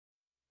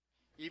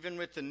even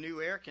with the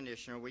new air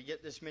conditioner, we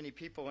get this many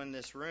people in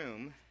this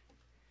room,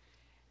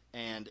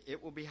 and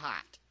it will be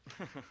hot.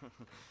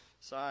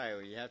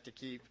 Sorry, we have to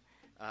keep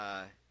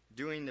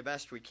doing the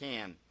best we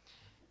can.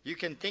 You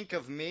can think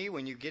of me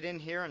when you get in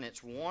here and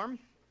it's warm,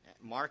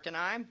 Mark and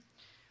I,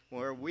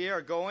 where we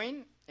are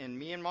going in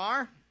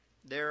Myanmar,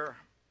 there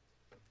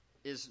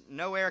is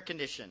no air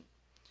condition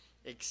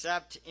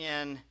except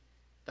in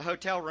the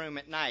hotel room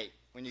at night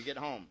when you get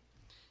home,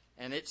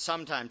 and it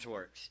sometimes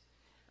works.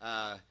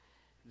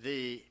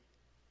 The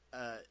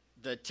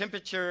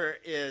temperature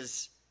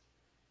is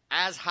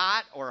as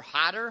hot or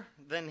hotter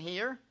than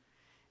here,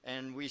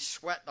 and we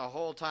sweat the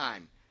whole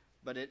time.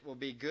 But it will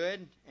be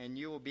good, and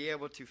you will be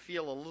able to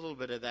feel a little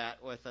bit of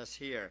that with us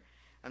here.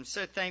 I'm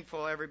so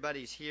thankful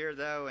everybody's here,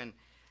 though, and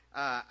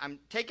I'm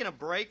taking a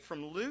break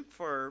from Luke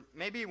for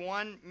maybe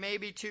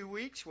 2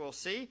 weeks. We'll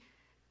see.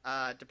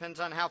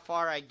 Depends on how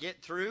far I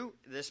get through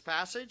this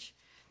passage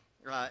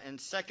in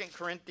 2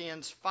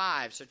 Corinthians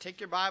 5. So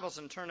take your Bibles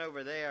and turn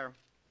over there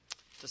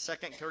to 2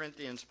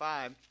 Corinthians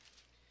 5.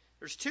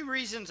 There's 2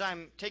 reasons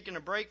I'm taking a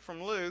break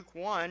from Luke.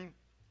 One,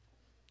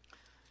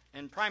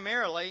 and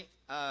primarily,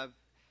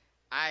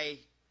 I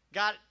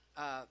got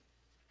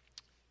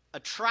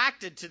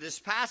attracted to this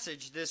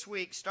passage this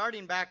week,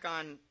 starting back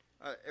on,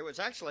 it was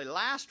actually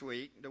last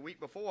week, the week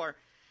before,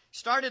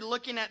 started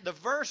looking at the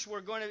verse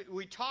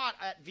we taught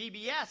at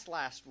VBS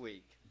last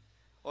week,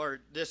 or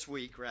this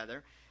week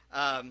rather,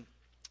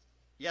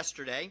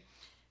 yesterday,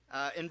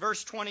 in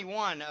verse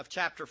 21 of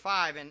chapter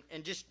 5,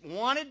 and just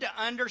wanted to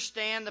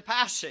understand the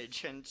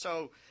passage. And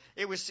so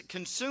it was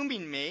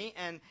consuming me,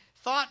 and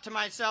thought to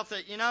myself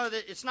that,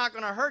 that it's not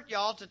going to hurt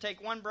y'all to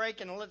take one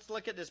break and let's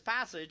look at this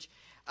passage.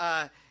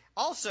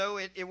 Also,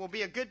 it will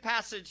be a good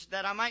passage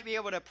that I might be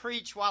able to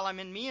preach while I'm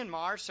in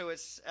Myanmar, so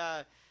it's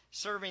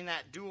serving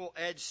that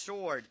dual-edged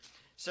sword.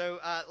 So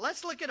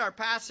let's look at our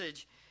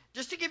passage.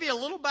 Just to give you a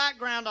little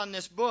background on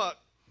this book,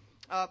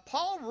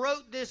 Paul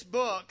wrote this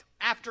book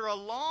after a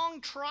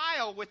long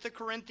trial with the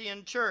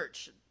Corinthian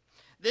church.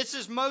 This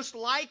is most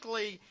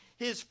likely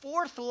his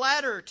 4th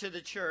letter to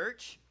the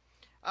church.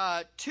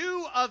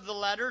 2 of the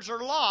letters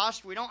are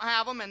lost. We don't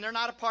have them, and they're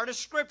not a part of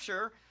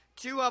Scripture.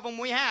 2 of them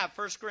we have,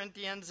 1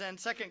 Corinthians and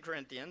 2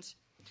 Corinthians.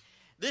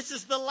 This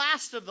is the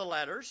last of the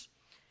letters.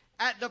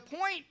 At the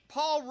point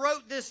Paul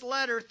wrote this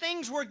letter,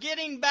 things were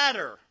getting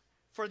better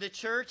for the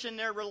church and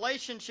their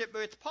relationship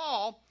with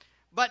Paul,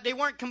 but they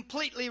weren't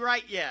completely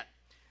right yet.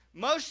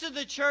 Most of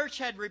the church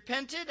had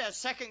repented,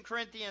 as 2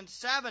 Corinthians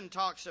 7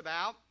 talks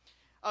about,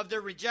 of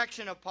their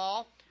rejection of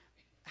Paul.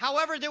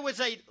 However, there was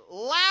a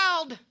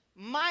loud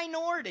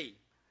minority,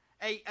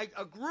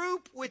 a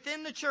group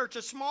within the church,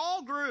 a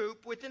small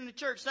group within the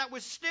church that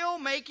was still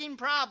making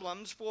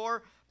problems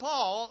for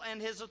Paul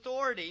and his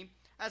authority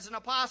as an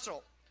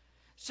apostle.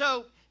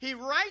 So he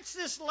writes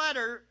this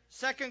letter,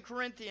 2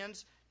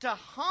 Corinthians, to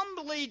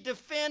humbly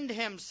defend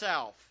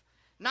himself,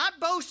 not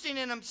boasting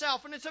in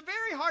himself. And it's a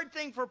very hard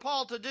thing for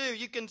Paul to do.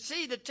 You can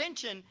see the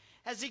tension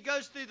as he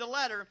goes through the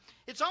letter.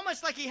 It's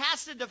almost like he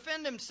has to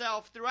defend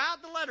himself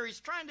throughout the letter.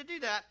 He's trying to do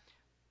that.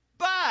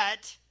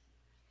 But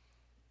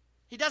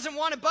he doesn't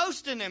want to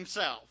boast in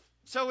himself.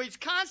 So he's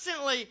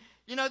constantly,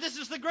 this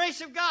is the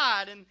grace of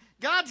God, and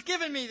God's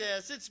given me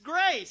this. It's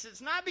grace.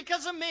 It's not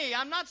because of me.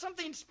 I'm not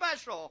something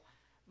special.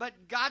 But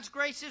God's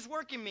grace is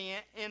working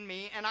in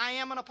me, and I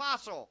am an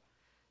apostle.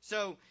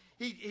 So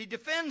he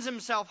defends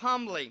himself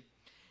humbly.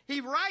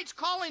 He writes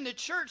calling the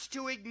church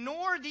to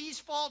ignore these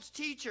false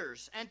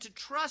teachers and to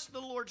trust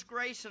the Lord's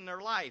grace in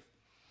their life.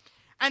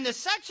 And the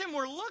section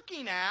we're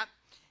looking at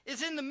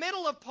is in the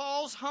middle of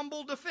Paul's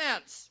humble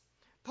defense.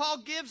 Paul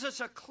gives us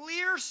a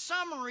clear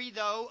summary,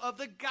 though, of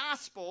the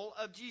gospel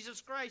of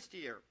Jesus Christ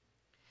here.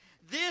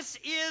 This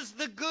is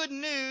the good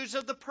news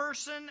of the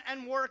person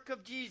and work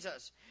of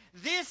Jesus.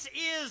 This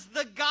is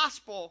the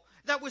gospel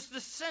that was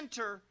the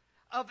center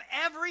of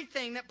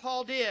everything that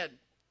Paul did.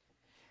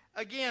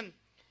 Again,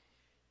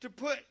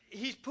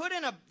 he's put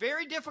in a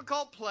very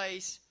difficult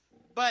place,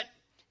 but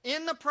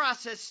in the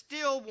process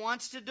still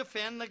wants to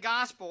defend the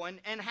gospel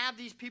and have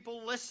these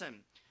people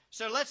listen.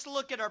 So let's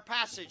look at our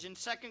passage in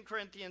 2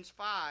 Corinthians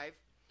 5,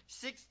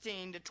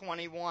 16 to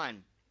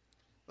 21.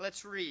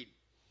 Let's read.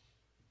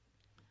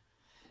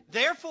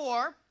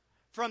 Therefore,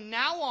 from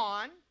now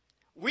on,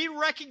 we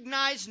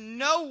recognize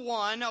no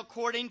one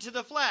according to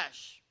the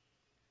flesh.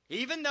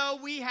 Even though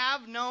we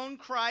have known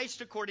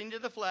Christ according to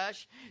the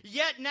flesh,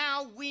 yet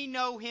now we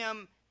know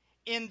him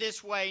in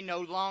this way no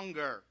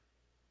longer.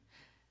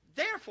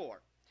 Therefore,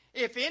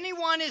 if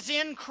anyone is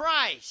in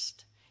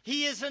Christ,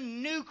 he is a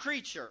new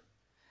creature.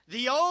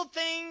 The old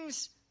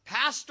things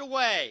passed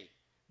away.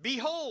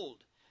 Behold,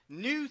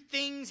 new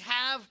things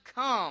have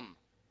come.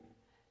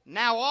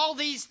 Now all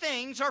these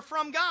things are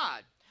from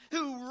God,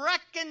 who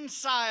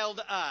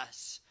reconciled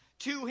us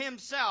to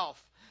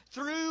himself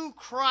through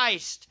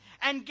Christ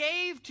and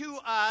gave to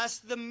us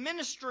the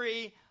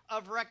ministry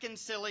of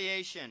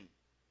reconciliation.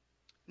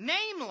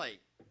 Namely,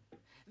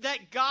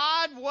 that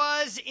God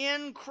was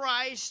in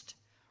Christ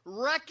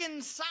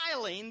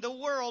reconciling the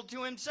world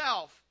to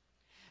himself,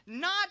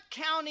 not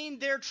counting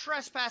their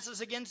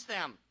trespasses against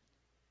them.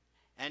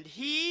 And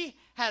he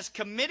has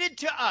committed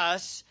to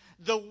us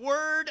the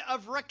word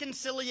of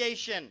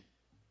reconciliation.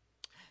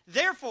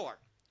 Therefore,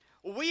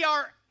 we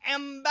are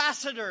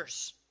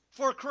ambassadors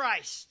for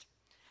Christ.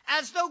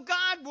 As though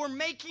God were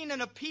making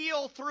an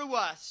appeal through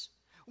us,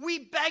 we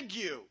beg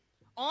you,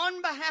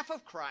 on behalf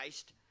of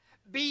Christ,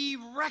 be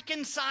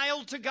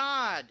reconciled to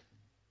God.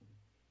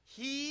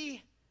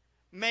 He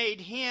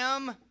made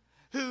him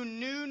who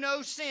knew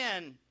no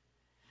sin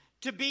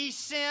to be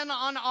sin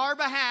on our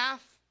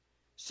behalf,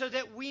 so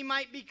that we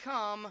might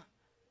become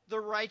the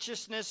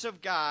righteousness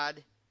of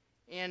God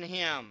in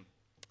him.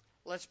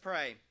 Let's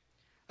pray.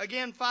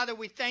 Again, Father,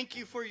 we thank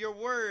you for your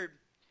word.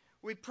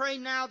 We pray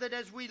now that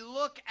as we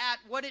look at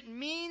what it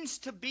means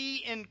to be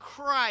in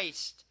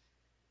Christ,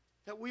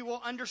 that we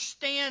will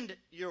understand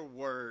your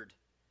word,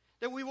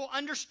 that we will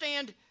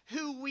understand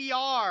who we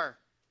are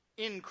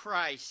in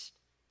Christ.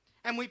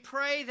 And we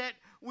pray that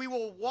we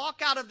will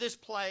walk out of this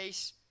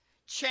place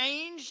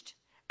changed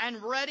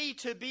and ready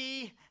to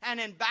be an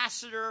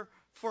ambassador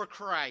for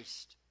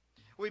Christ.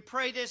 We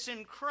pray this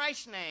in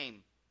Christ's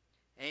name.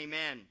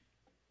 Amen.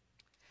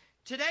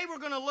 Today we're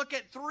going to look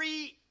at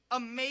 3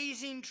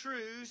 amazing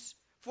truths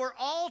for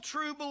all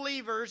true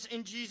believers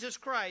in Jesus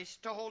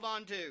Christ to hold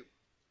on to.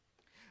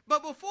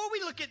 But before we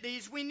look at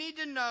these, we need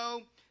to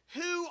know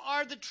who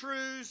are the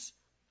truths,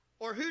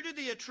 or who do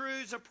the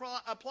truths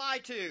apply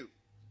to.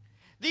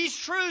 These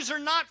truths are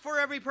not for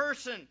every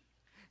person.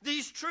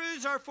 These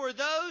truths are for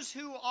those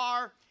who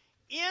are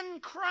in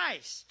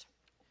Christ.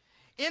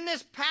 In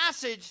this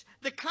passage,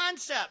 the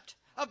concept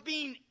of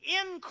being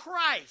in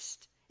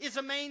Christ is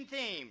a main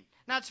theme.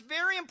 Now, it's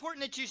very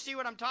important that you see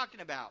what I'm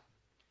talking about.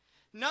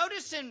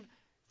 Notice in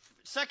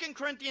 2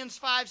 Corinthians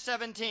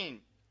 5:17,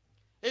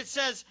 it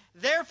says,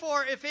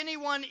 therefore, if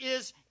anyone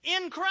is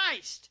in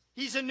Christ,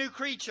 he's a new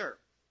creature.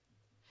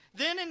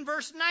 Then in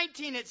verse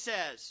 19 it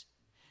says,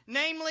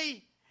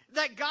 namely,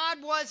 that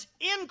God was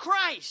in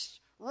Christ,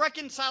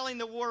 reconciling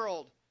the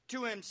world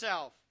to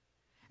himself.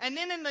 And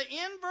then in the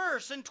end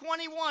verse, in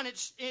 21,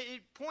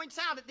 it points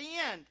out at the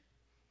end,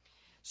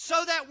 so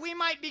that we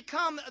might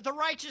become the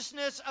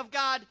righteousness of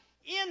God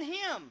in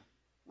him,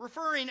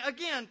 referring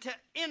again to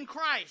in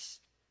Christ.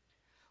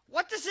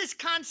 What does this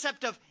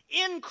concept of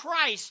in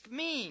Christ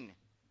mean?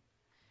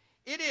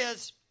 It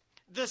is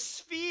the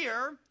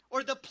sphere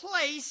or the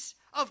place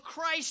of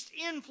Christ's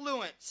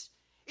influence.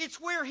 It's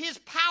where his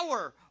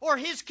power or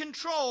his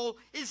control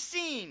is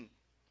seen.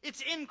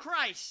 It's in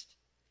Christ.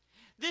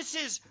 This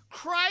is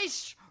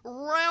Christ's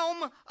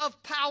realm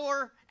of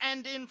power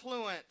and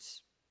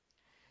influence.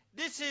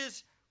 This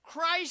is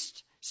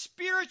Christ's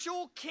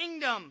spiritual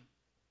kingdom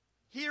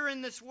here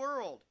in this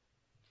world.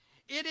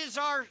 It is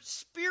our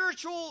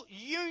spiritual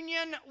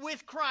union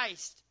with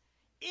Christ.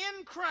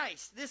 In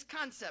Christ, this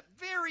concept,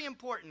 very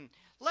important.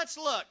 Let's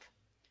look.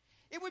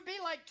 It would be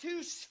like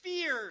 2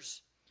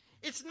 spheres.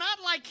 It's not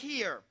like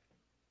here.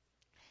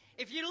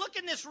 If you look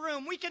in this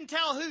room, we can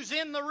tell who's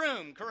in the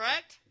room,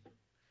 correct?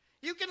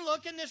 You can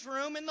look in this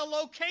room, and the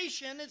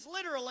location is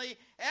literally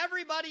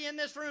everybody in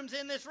this room's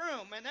in this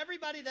room, and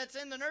everybody that's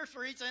in the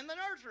nursery's in the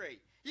nursery.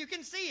 You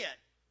can see it.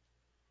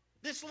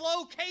 This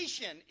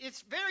location,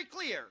 it's very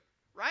clear,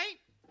 right?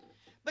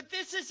 But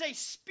this is a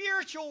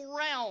spiritual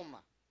realm.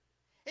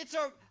 It's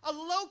a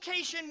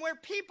location where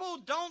people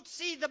don't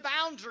see the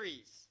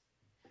boundaries.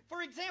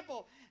 For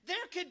example,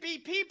 there could be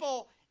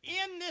people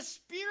in this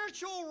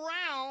spiritual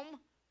realm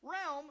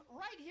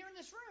right here in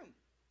this room.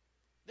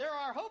 There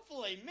are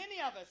hopefully many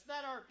of us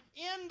that are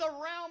in the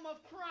realm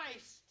of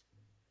Christ.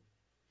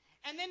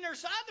 And then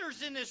there's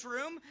others in this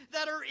room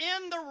that are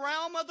in the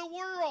realm of the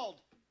world.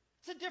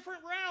 It's a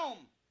different realm.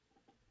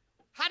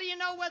 How do you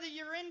know whether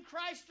you're in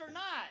Christ or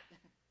not?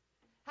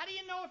 How do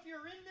you know if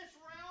you're in this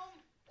realm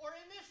or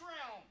in this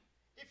realm?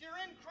 If you're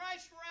in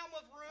Christ's realm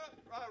of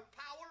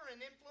power and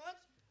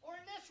influence or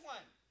in this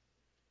one?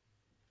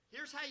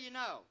 Here's how you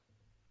know.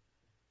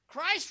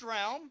 Christ's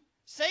realm,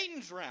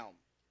 Satan's realm.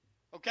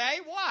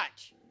 Okay,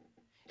 watch.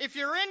 If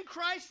you're in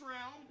Christ's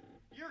realm,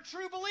 you're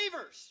true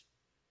believers.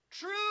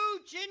 True,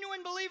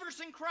 genuine believers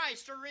in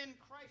Christ are in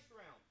Christ's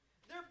realm.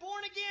 They're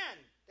born again.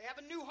 They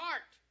have a new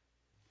heart.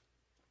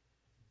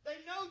 They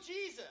know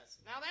Jesus.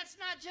 Now, that's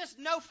not just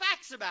know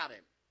facts about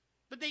him,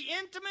 but they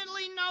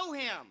intimately know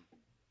him.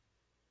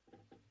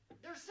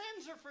 Their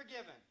sins are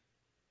forgiven.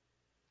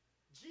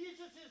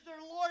 Jesus is their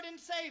Lord and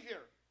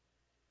Savior.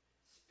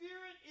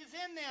 Spirit is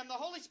in them. The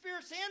Holy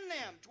Spirit's in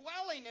them,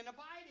 dwelling and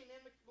abiding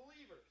in the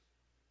believers.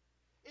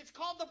 It's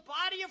called the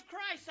body of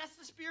Christ. That's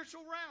the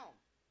spiritual realm.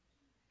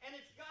 And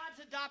it's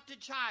God's adopted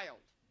child.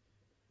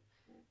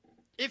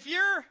 If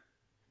you're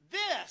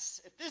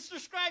if this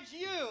describes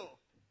you,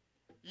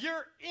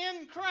 you're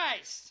in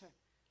Christ.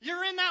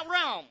 You're in that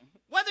realm.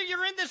 Whether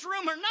you're in this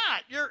room or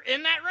not, you're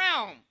in that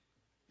realm.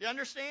 You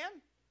understand?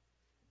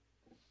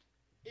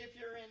 If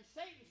you're in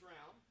Satan's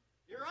realm,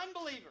 you're an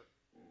unbeliever.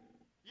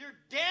 You're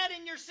dead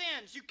in your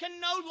sins. You can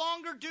no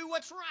longer do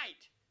what's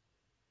right.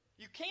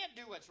 You can't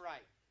do what's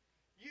right.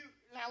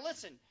 Now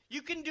listen,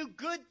 you can do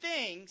good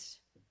things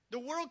The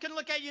world can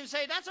look at you and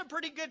say, that's a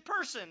pretty good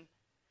person,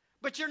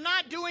 but you're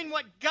not doing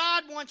what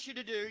God wants you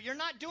to do. You're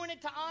not doing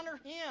it to honor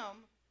Him.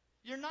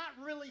 You're not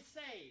really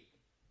saved.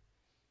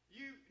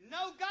 You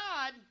know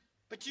God,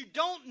 but you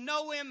don't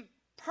know Him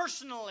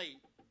personally.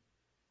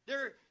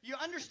 You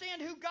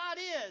understand who God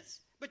is,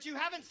 but you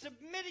haven't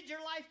submitted your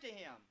life to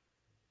Him.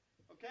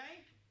 Okay?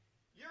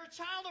 You're a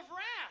child of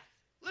wrath.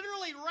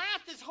 Literally,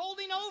 wrath is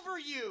holding over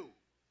you.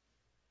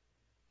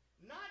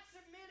 Not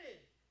submitted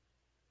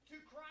to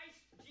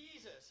Christ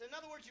Jesus. In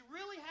other words, you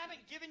really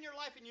haven't given your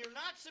life and you're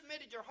not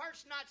submitted. Your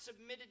heart's not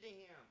submitted to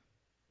Him.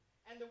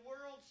 And the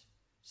world's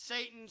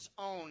Satan's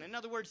own. In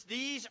other words,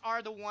 these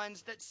are the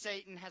ones that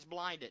Satan has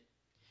blinded.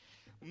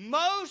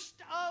 Most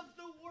of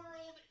the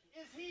world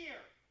is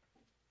here.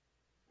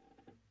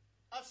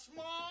 A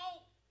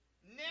small,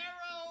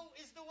 narrow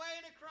is the way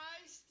to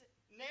Christ.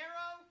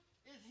 Narrow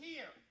is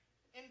here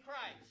in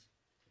Christ.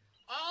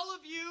 All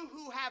of you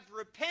who have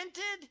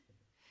repented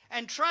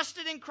and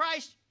trusted in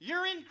Christ,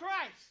 you're in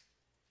Christ.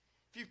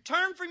 If you've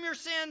turned from your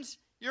sins,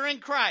 you're in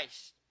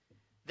Christ.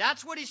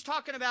 That's what he's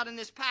talking about in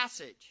this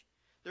passage.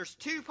 There's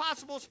two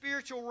possible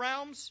spiritual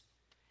realms,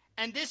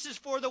 and this is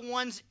for the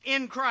ones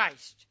in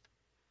Christ.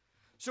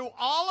 So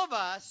all of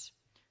us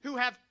who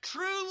have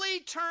truly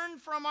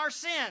turned from our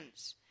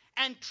sins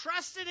and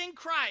trusted in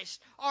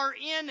Christ are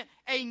in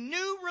a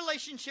new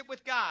relationship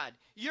with God.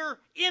 You're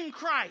in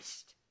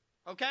Christ,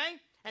 okay?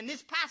 And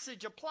this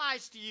passage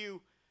applies to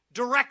you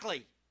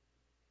directly.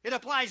 It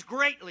applies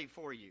greatly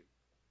for you.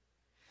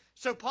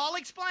 So Paul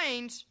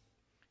explains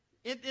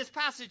in this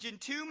passage in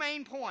two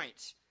main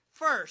points.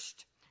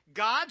 First,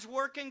 God's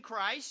work in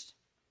Christ.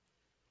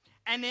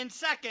 And then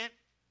second,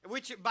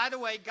 which, by the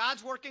way,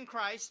 God's work in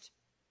Christ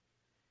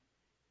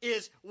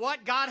is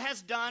what God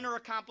has done or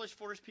accomplished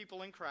for His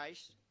people in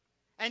Christ.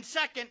 And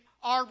second,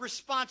 our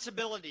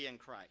responsibility in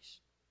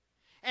Christ.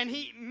 And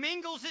he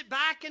mingles it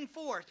back and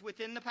forth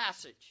within the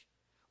passage.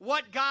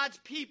 What God's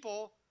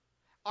people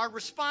are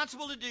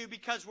responsible to do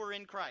because we're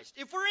in Christ.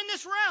 If we're in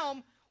this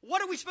realm,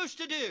 what are we supposed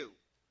to do?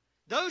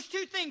 Those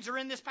two things are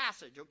in this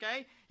passage,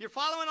 okay? You're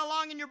following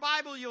along in your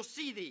Bible, you'll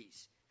see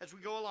these as we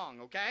go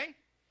along, okay?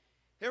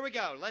 Here we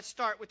go. Let's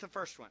start with the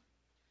first one.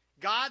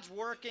 God's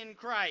work in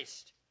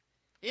Christ.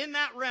 In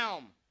that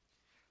realm,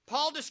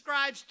 Paul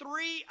describes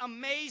three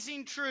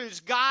amazing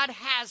truths God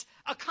has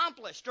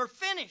accomplished or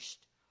finished.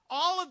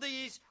 All of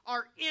these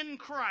are in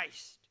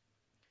Christ.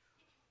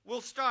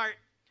 We'll start.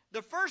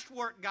 The first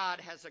work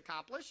God has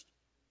accomplished.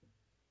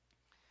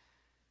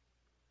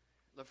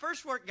 The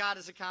first work God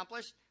has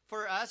accomplished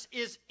for us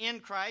is in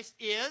Christ,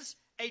 is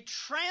a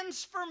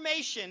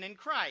transformation in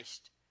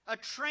Christ. A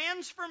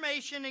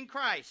transformation in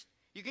Christ.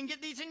 You can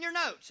get these in your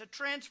notes. A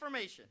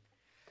transformation.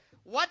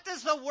 What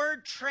does the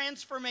word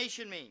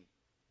transformation mean?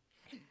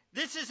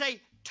 This is a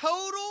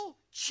total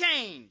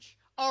change,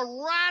 a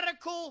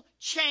radical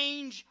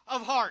change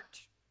of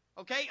heart.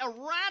 Okay, a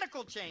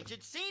radical change.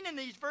 It's seen in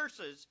these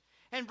verses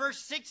in verse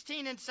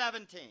 16 and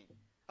 17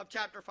 of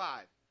chapter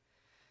 5.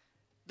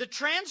 The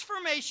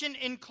transformation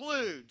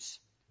includes,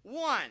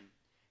 1,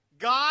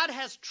 God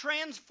has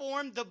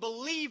transformed the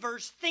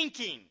believer's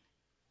thinking.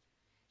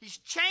 He's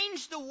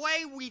changed the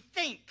way we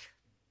think.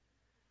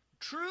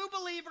 True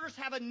believers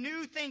have a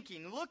new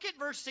thinking. Look at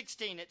verse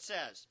 16. It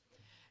says,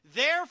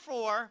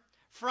 therefore,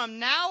 from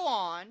now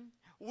on,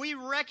 we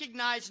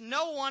recognize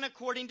no one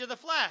according to the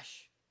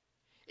flesh.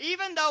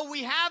 Even though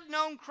we have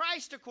known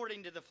Christ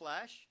according to the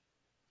flesh,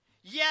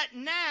 yet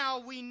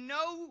now we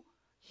know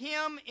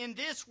Him in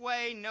this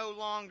way no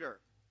longer.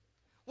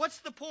 What's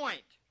the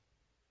point?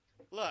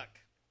 Look,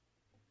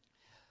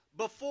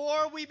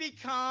 before we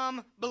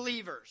become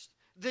believers,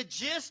 the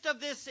gist of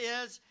this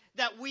is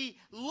that we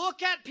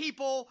look at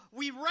people,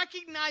 we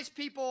recognize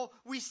people,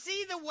 we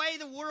see the way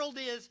the world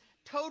is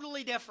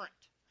totally different.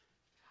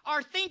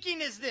 Our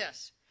thinking is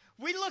this.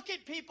 We look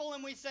at people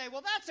and we say,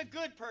 well, that's a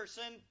good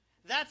person,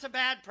 that's a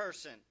bad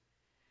person.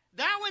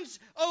 That one's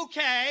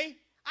okay,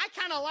 I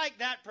kind of like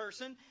that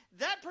person.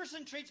 That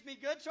person treats me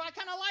good, so I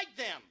kind of like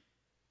them.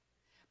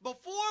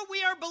 Before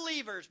we are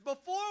believers,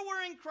 before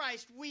we're in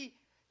Christ, we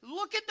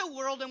look at the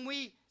world and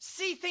we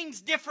see things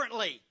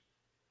differently.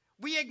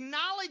 We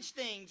acknowledge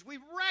things, we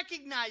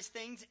recognize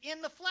things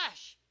in the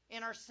flesh,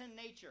 in our sin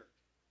nature.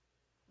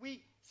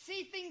 We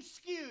see things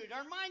skewed,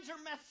 our minds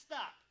are messed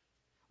up.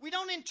 We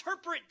don't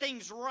interpret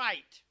things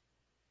right.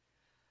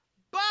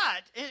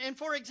 But, and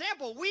for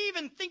example, we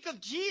even think of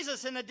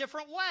Jesus in a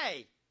different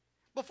way.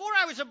 Before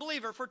I was a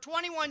believer, for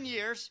 21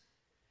 years,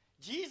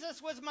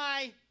 Jesus was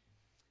my,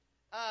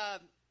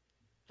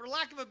 for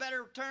lack of a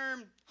better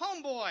term,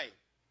 homeboy.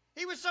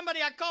 He was somebody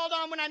I called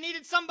on when I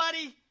needed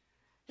somebody.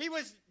 He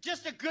was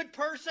just a good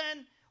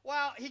person.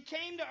 Well, he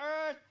came to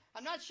earth.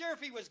 I'm not sure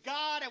if he was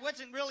God. I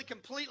wasn't really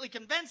completely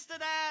convinced of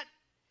that.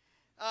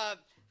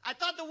 I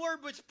thought the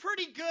word was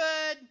pretty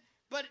good,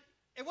 but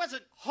it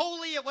wasn't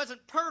holy. It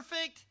wasn't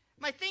perfect.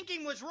 My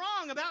thinking was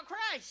wrong about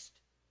Christ.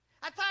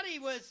 I thought he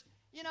was,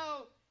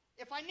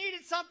 if I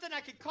needed something,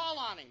 I could call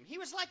on him. He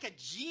was like a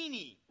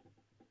genie.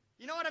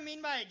 You know what I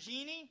mean by a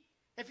genie?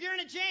 If you're in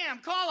a jam,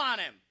 call on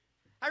him.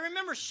 I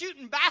remember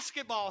shooting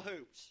basketball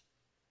hoops.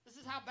 This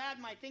is how bad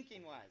my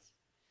thinking was.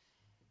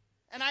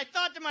 And I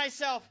thought to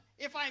myself,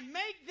 if I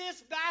make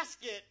this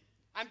basket,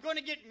 I'm going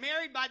to get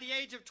married by the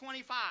age of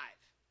 25.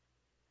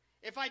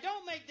 If I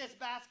don't make this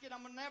basket,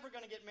 I'm never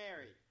going to get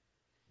married.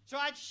 So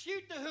I'd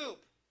shoot the hoop,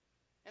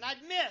 and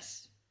I'd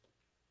miss.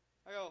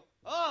 I go,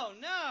 oh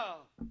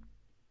no.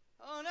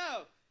 Oh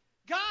no.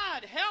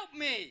 God, help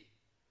me.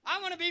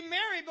 I want to be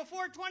married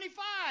before 25.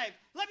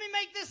 Let me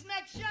make this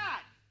next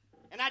shot.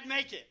 And I'd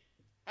make it.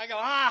 I go,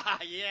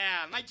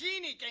 yeah, my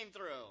genie came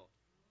through.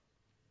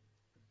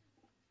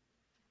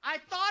 I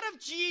thought of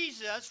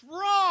Jesus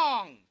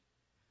wrong.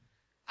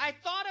 I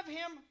thought of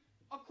him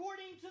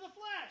according to the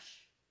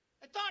flesh.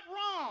 I thought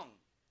wrong.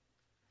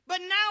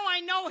 But now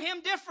I know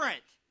him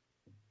different.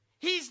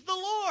 He's the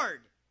Lord.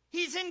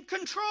 He's in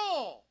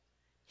control.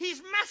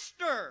 He's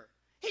master.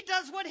 He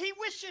does what he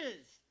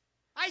wishes.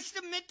 I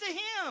submit to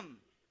him.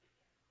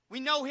 We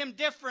know him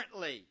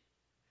differently.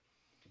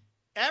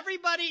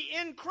 Everybody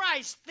in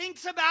Christ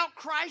thinks about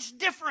Christ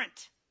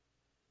different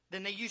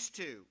than they used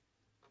to.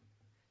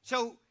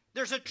 So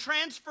there's a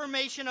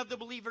transformation of the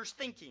believer's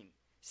thinking.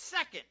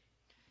 Second,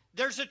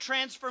 there's a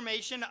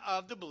transformation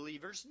of the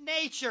believer's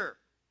nature.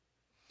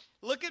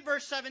 Look at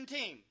verse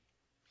 17.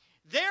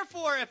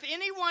 Therefore, if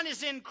anyone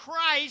is in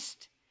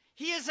Christ,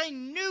 he is a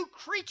new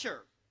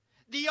creature.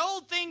 The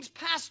old things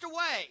passed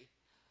away.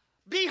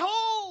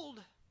 Behold,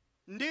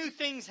 new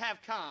things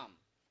have come.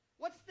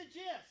 What's the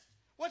gist?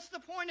 What's the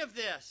point of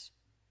this?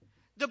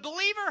 The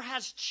believer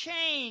has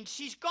changed.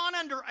 He's gone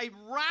under a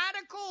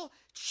radical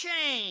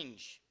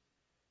change.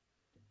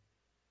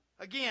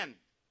 Again,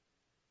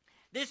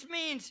 this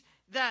means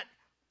that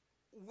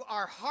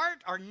our heart,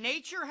 our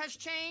nature has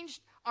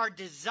changed. Our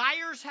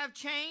desires have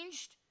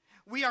changed.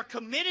 We are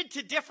committed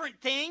to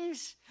different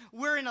things.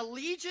 We're in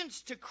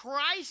allegiance to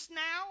Christ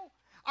now.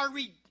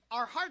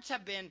 Our hearts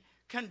have been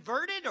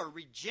converted or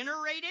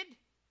regenerated.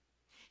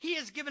 He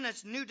has given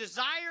us new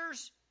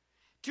desires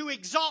to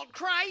exalt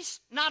Christ,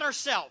 not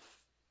ourselves.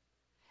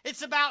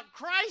 It's about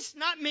Christ,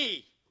 not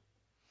me.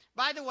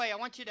 By the way, I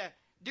want you to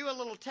do a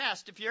little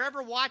test. If you're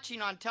ever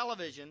watching on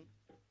television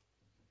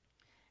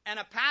and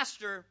a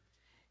pastor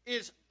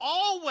is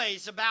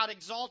always about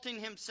exalting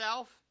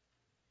himself,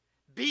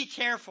 be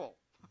careful.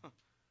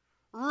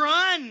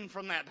 Run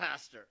from that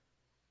pastor.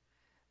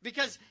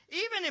 Because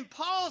even in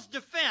Paul's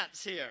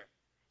defense here,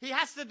 he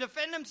has to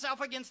defend himself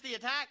against the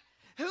attack.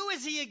 Who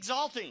is he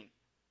exalting?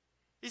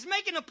 He's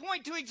making a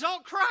point to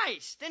exalt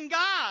Christ and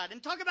God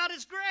and talk about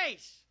his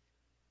grace,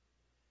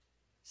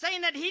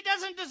 saying that he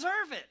doesn't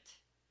deserve it.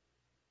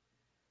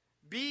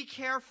 Be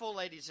careful,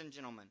 ladies and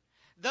gentlemen.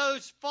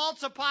 Those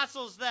false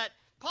apostles that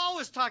Paul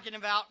was talking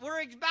about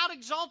were about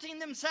exalting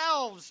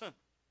themselves.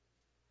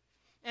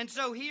 And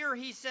so here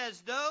he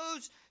says,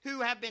 those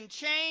who have been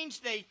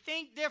changed, they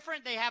think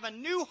different, they have a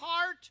new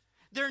heart,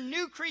 they're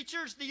new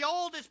creatures, the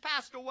old has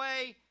passed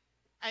away,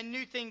 and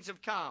new things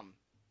have come.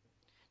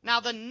 Now,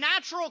 the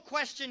natural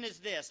question is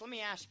this. Let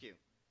me ask you.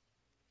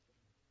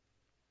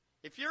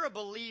 If you're a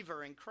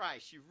believer in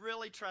Christ, you've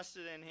really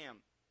trusted in him,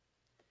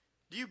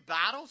 do you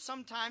battle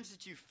sometimes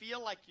that you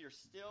feel like you're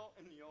still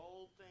in the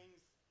old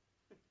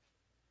things?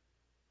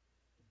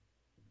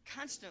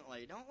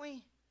 Constantly, don't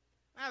we?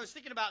 I was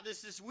thinking about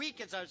this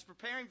week as I was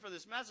preparing for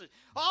this message.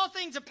 All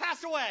things have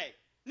passed away.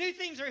 New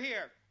things are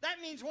here.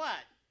 That means what?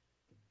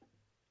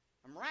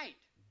 I'm right.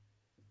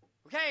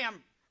 Okay,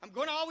 I'm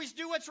going to always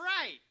do what's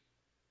right.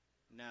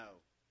 No.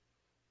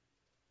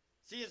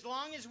 See, as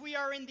long as we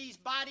are in these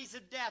bodies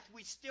of death,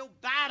 we still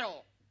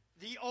battle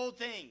the old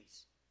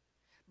things.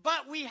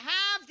 But we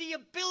have the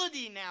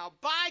ability now,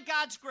 by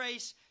God's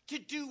grace, to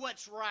do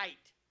what's right.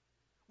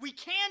 We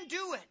can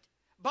do it.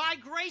 By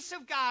grace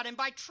of God and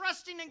by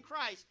trusting in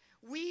Christ,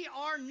 we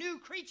are new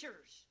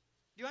creatures.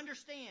 Do you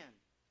understand?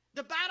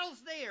 The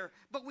battle's there,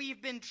 but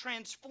we've been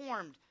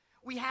transformed.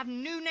 We have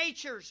new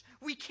natures.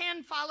 We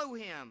can follow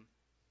him.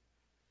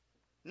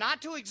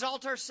 Not to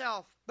exalt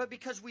ourselves, but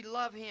because we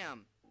love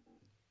him.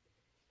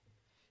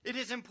 It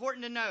is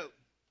important to note,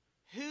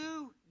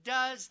 who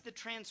does the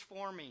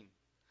transforming?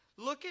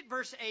 Look at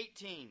verse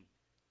 18,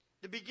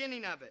 the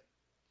beginning of it.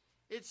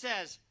 It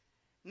says,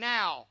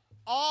 now,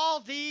 all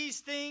these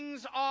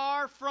things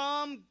are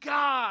from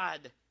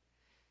God.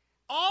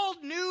 All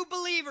new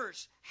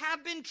believers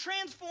have been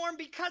transformed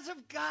because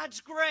of God's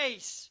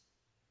grace.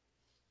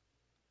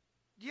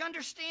 Do you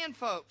understand,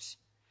 folks?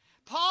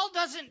 Paul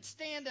doesn't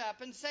stand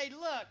up and say,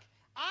 look,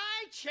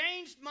 I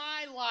changed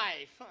my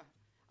life.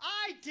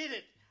 I did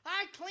it.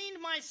 I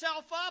cleaned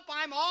myself up.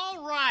 I'm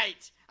all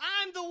right.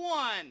 I'm the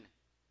one.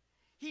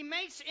 He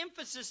makes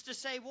emphasis to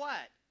say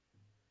what?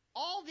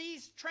 All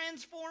these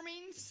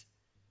transformings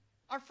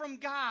are from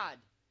God.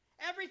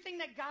 Everything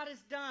that God has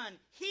done,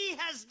 he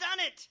has done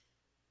it.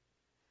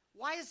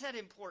 Why is that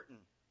important?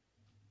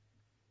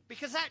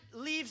 Because that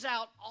leaves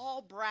out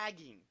all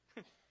bragging.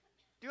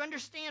 Do you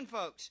understand,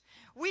 folks?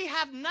 We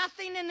have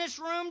nothing in this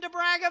room to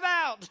brag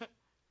about.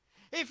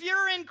 If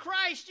you're in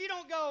Christ, you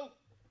don't go,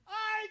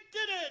 I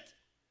did it.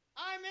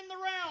 I'm in the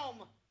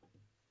realm.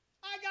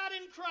 I got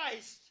in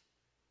Christ.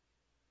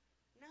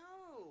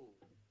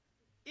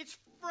 It's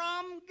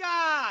from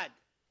God.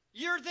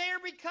 You're there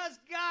because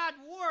God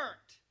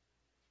worked.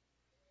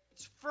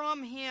 It's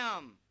from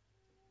Him.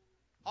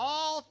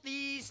 All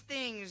these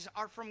things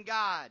are from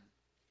God.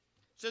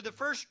 So the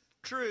first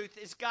truth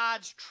is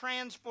God's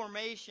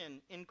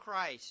transformation in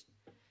Christ.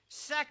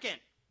 Second,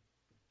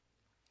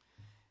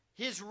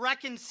 His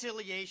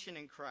reconciliation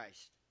in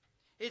Christ.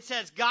 It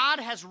says God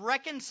has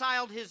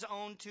reconciled His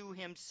own to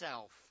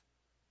Himself.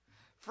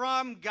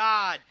 From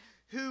God,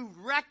 who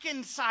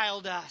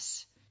reconciled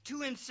us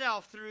to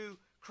Himself through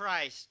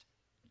Christ.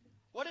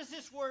 What does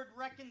this word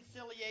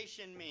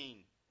reconciliation mean?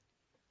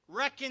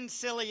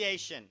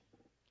 Reconciliation.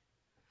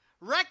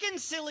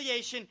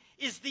 Reconciliation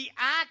is the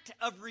act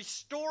of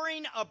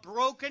restoring a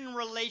broken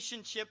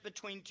relationship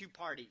between two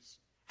parties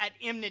at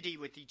enmity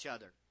with each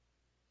other.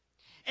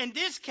 In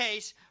this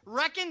case,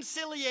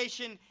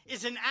 reconciliation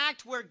is an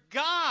act where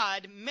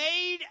God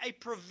made a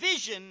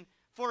provision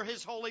for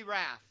His holy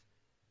wrath.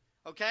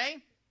 Okay?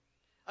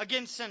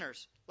 Against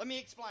sinners. Let me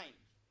explain.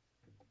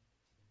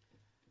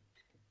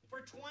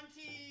 For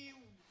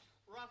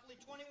roughly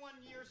 21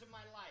 years of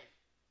my life,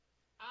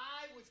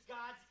 I was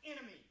God's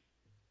enemy.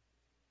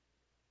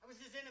 I was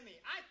His enemy.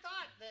 I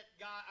thought that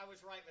I was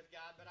right with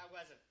God, but I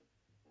wasn't.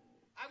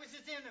 I was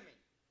His enemy.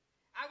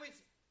 I was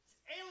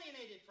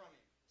alienated from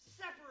Him,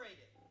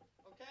 separated.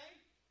 Okay?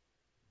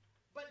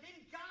 But then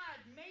God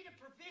made a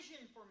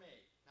provision for me.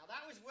 Now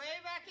that was way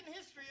back in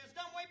history. It was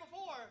done way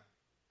before.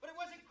 But it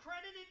wasn't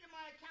credited to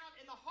my account,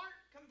 and the heart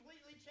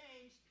completely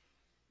changed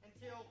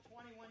until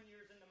 21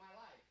 years into my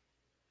life.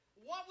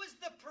 What was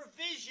the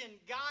provision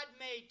God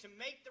made to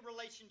make the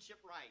relationship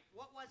right?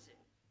 What was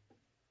it?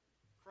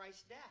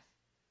 Christ's death.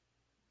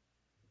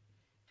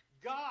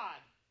 God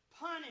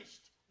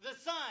punished the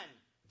Son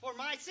for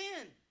my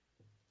sin.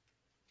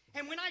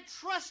 And when I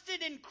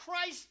trusted in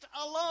Christ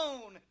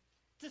alone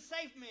to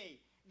save me,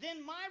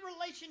 then my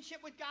relationship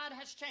with God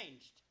has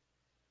changed.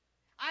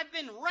 I've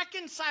been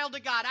reconciled to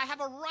God. I have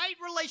a right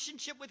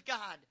relationship with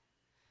God.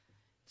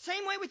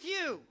 Same way with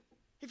you.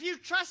 If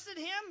you've trusted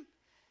Him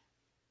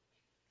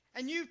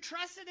and you've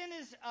trusted in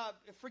His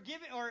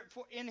forgiving or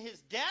in His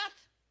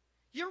death,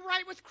 you're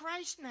right with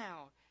Christ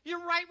now.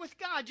 You're right with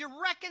God. You're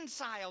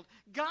reconciled.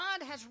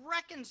 God has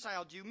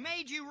reconciled you,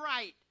 made you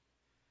right.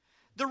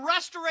 The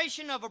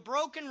restoration of a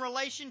broken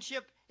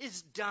relationship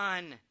is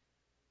done.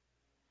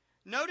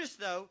 Notice,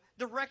 though,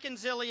 the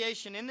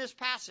reconciliation in this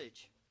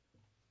passage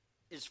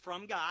is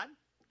from God,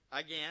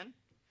 again,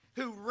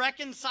 who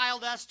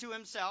reconciled us to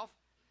Himself.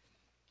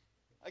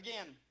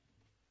 Again,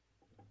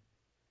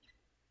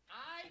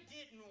 I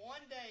didn't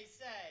one day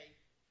say,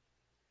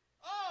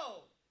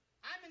 oh,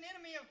 I'm an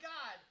enemy of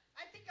God.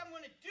 I think I'm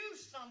going to do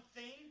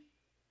something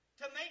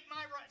to make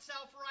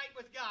myself right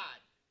with God.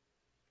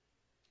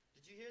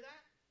 Did you hear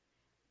that?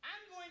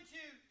 I'm going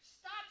to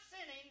stop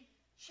sinning,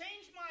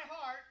 change my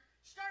heart,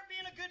 start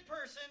being a good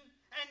person,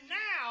 and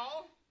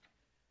now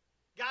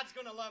God's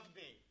going to love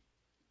me.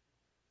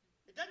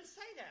 It doesn't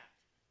say that.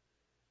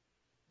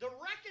 The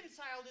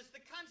reconciled is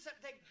the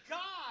concept that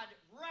God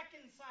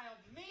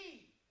reconciled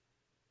me.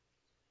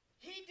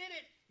 He did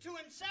it to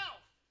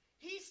Himself.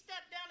 He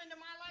stepped down into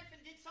my life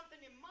and did something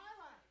in my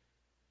life.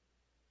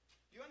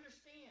 You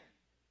understand?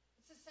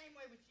 It's the same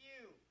way with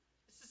you.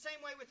 It's the same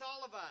way with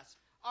all of us.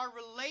 Our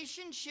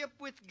relationship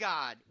with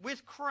God,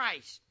 with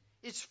Christ,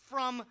 is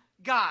from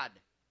God.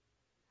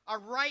 Our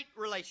right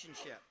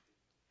relationship.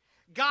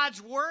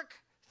 God's work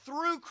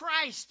through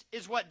Christ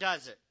is what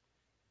does it.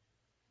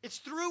 It's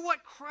through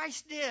what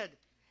Christ did.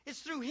 It's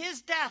through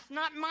His death,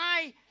 not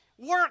my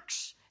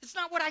works. It's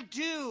not what I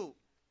do.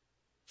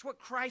 It's what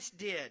Christ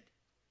did.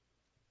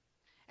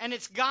 And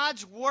it's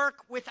God's work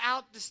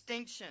without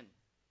distinction.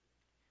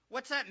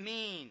 What's that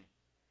mean?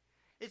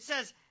 It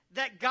says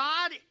that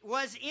God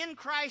was in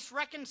Christ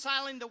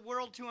reconciling the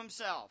world to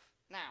Himself.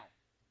 Now,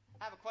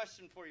 I have a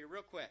question for you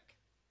real quick.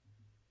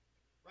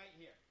 Right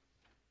here.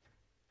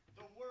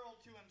 The world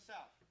to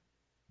Himself.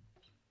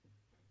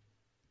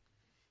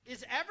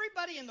 Is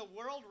everybody in the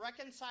world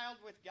reconciled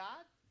with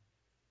God?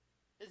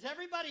 Is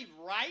everybody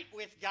right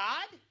with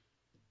God?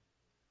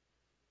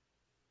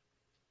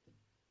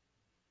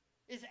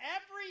 Is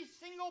every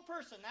single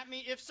person, that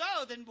means if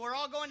so, then we're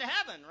all going to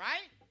heaven,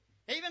 right?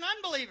 Even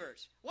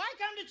unbelievers. Why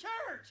come to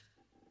church?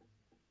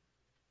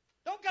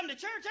 Don't come to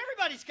church,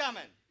 everybody's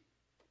coming.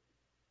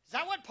 Is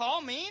that what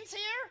Paul means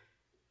here?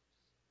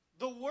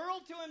 The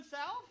world to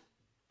himself?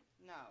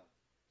 No.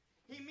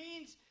 He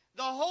means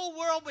the whole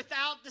world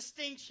without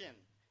distinction.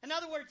 In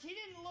other words, he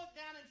didn't look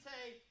down and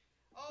say,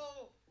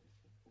 oh,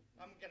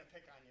 I'm going to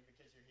pick on you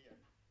because you're here.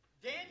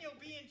 Daniel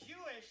being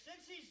Jewish,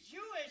 since he's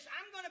Jewish,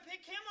 I'm going to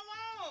pick him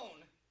alone.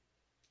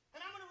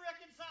 And I'm going to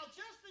reconcile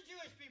just the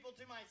Jewish people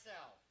to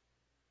myself.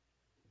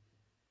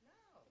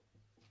 No.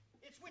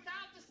 It's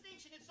without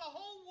distinction. It's the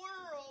whole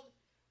world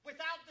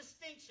without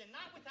distinction,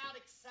 not without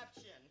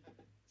exception.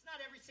 It's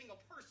not every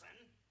single person.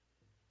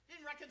 He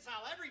didn't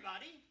reconcile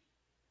everybody.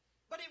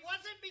 But it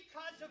wasn't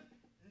because of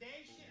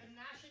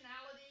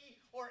nationality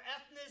or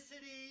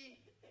ethnicity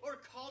or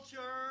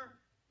culture.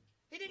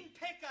 He didn't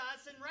pick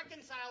us and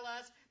reconcile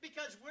us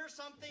because we're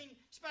something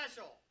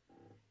special.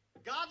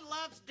 God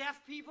loves deaf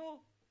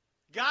people.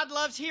 God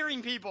loves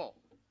hearing people.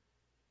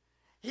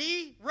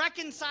 He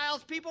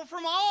reconciles people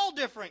from all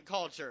different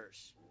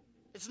cultures.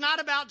 It's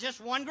not about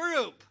just one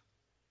group.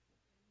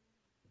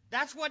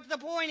 That's what the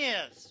point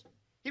is.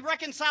 He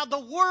reconciled the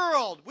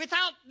world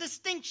without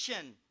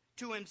distinction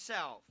to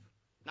himself.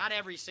 Not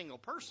every single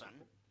person.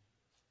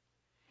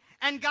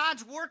 And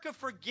God's work of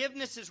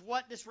forgiveness is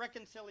what this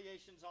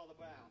reconciliation is all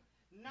about.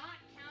 Not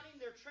counting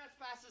their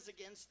trespasses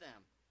against them.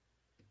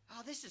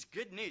 Oh, this is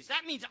good news.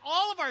 That means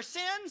all of our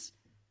sins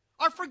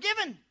are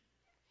forgiven.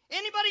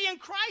 Anybody in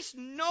Christ,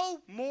 no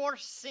more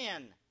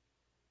sin.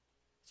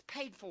 It's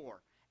paid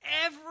for.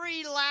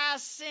 Every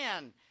last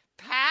sin,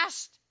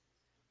 past,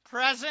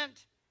 present,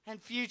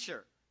 and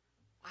future.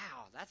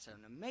 Wow, that's an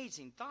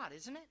amazing thought,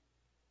 isn't it?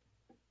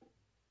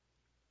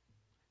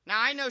 Now,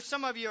 I know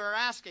some of you are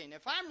asking,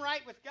 if I'm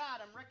right with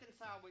God, I'm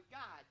reconciled with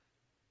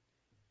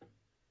God,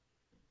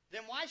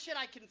 then why should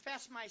I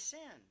confess my sin?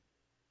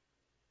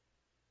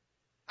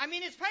 I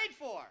mean, it's paid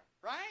for,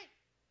 right?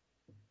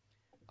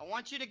 I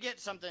want you to get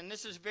something.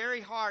 This is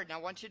very hard, and I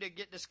want you to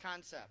get this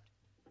concept.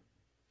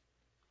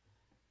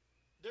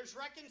 There's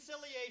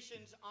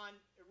reconciliation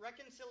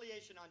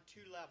on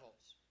two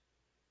levels.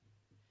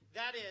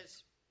 That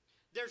is,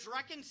 there's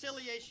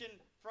reconciliation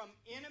from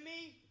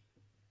enemy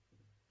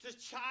to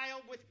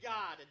child with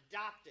God,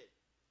 adopted.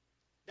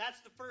 That's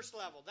the first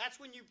level. That's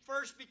when you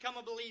first become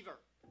a believer.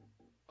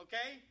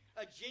 Okay?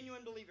 A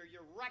genuine believer.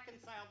 You're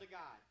reconciled to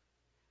God.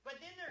 But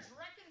then there's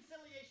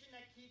reconciliation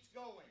that keeps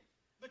going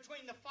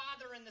between the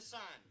Father and the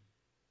Son.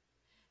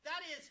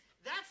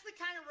 That's the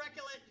kind of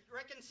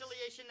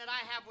reconciliation that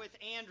I have with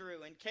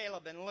Andrew and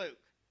Caleb and Luke.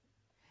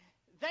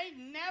 They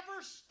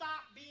never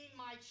stop being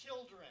my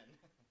children.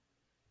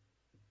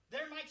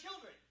 They're my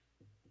children.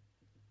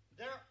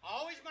 They're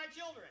always my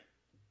children.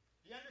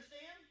 You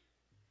understand?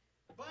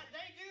 But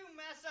they do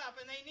mess up,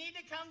 and they need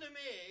to come to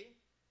me,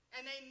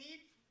 and they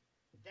need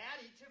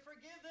Daddy to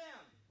forgive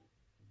them.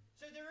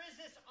 So there is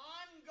this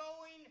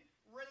ongoing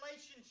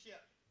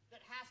relationship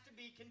that has to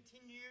be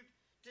continued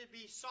to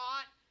be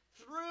sought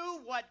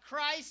through what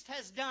Christ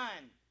has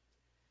done.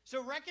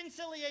 So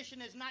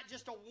reconciliation is not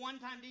just a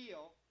one-time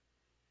deal.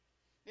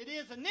 It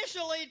is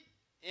initially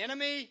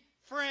enemy,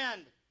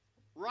 friend,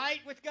 right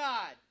with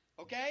God,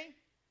 okay?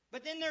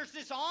 But then there's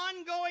this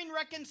ongoing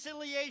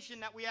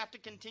reconciliation that we have to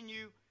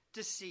continue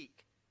to seek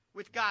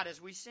with God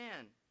as we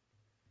sin.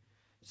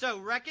 So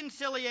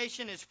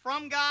reconciliation is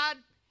from God.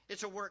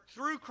 It's a work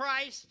through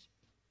Christ.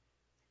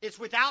 It's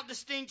without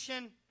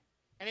distinction.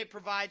 And it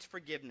provides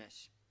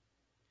forgiveness.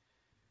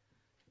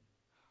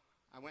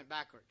 I went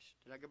backwards.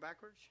 Did I go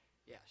backwards?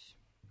 Yes.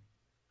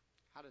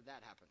 How did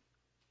that happen?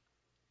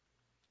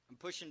 I'm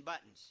pushing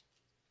buttons.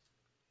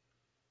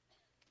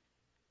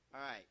 All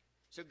right.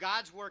 So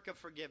God's work of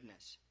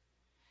forgiveness.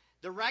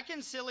 The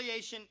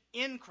reconciliation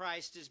in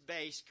Christ is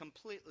based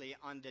completely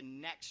on the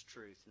next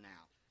truth now.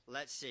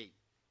 Let's see.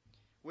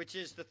 Which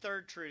is the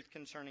third truth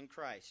concerning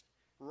Christ.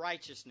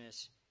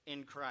 Righteousness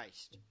in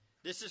Christ.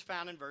 This is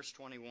found in verse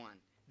 21.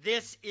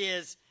 This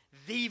is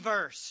the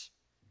verse.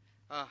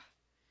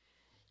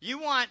 You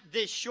want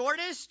the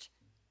shortest,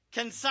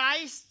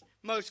 concise,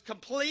 most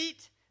complete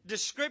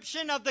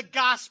description of the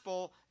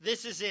gospel,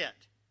 this is it.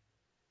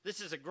 This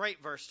is a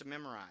great verse to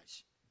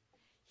memorize.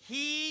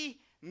 He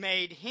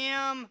made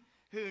him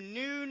who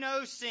knew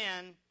no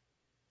sin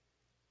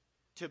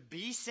to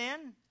be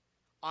sin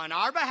on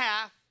our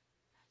behalf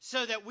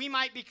so that we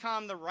might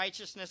become the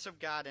righteousness of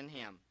God in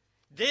him.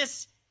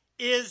 This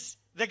is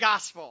the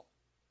gospel.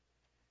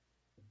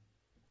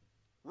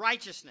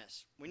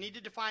 Righteousness. We need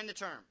to define the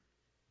term.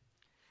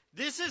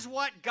 This is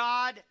what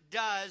God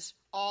does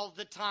all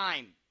the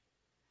time.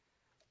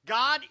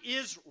 God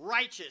is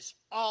righteous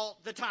all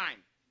the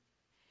time.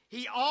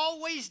 He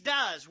always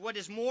does what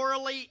is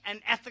morally and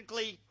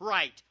ethically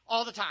right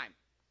all the time.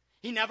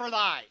 He never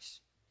lies.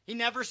 He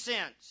never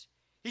sins.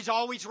 He's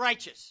always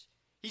righteous.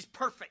 He's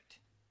perfect.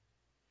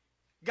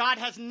 God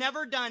has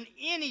never done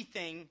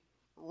anything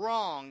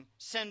wrong,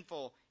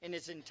 sinful in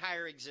his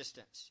entire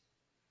existence.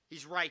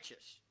 He's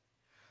righteous.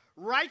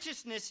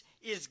 Righteousness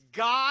is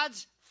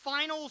God's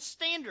final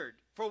standard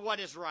for what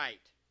is right.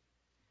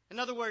 In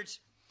other words,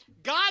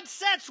 God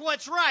sets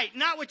what's right,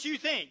 not what you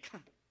think.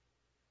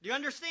 Do you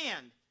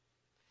understand?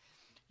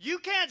 You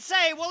can't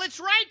say, well, it's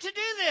right to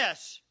do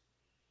this,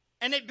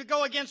 and it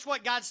go against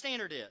what God's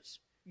standard is.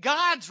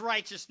 God's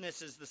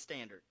righteousness is the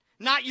standard,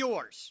 not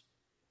yours.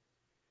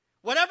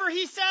 Whatever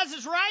he says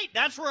is right,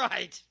 that's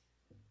right.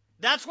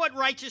 That's what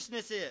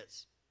righteousness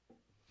is.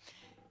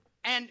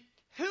 And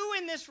who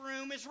in this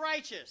room is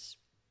righteous?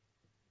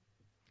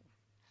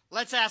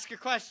 Let's ask a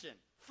question.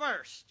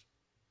 First,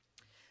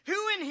 who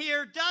in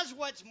here does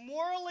what's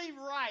morally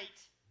right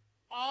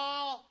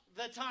all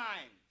the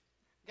time?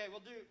 Okay,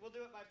 we'll do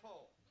it by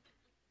poll.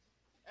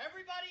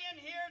 Everybody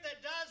in here that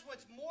does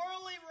what's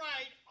morally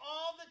right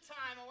all the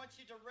time, I want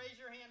you to raise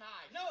your hand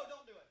high. No,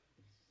 don't do it.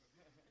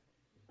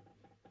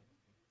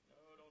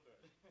 No, don't do it.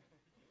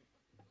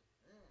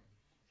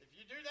 If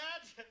you do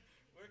that,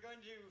 we're going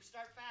to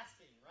start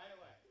fasting right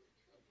away.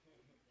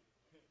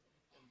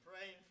 And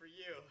praying for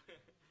you.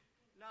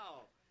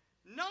 No.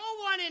 No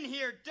one in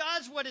here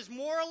does what is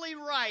morally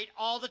right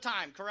all the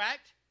time,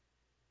 correct?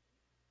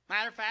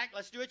 Matter of fact,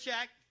 let's do a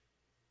check.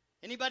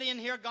 Anybody in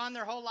here gone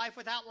their whole life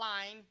without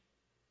lying?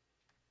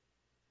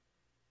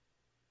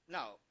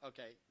 No,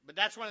 okay. But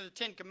that's one of the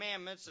 10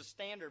 Commandments, the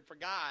standard for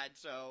God,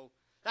 so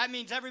that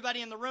means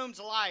everybody in the room's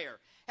a liar.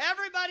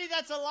 Everybody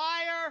that's a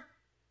liar,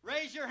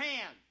 raise your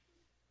hand.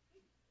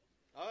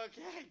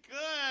 Okay,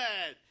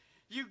 good.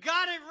 You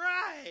got it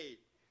right.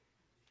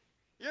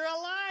 You're a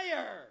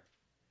liar.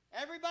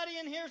 Everybody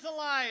in here's a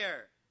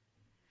liar.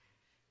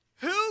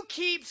 Who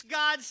keeps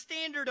God's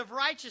standard of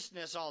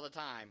righteousness all the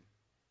time?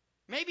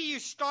 Maybe you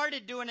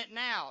started doing it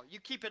now. You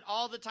keep it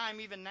all the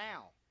time, even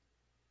now.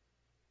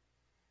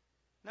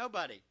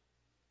 Nobody.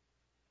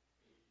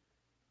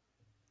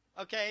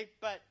 Okay,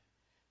 but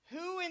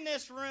who in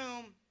this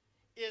room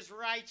is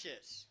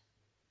righteous?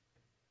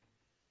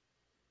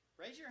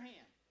 Raise your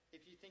hand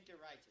if you think you're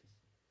righteous.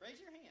 Raise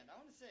your hand. I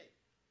want to see.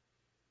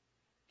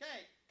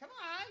 Okay, come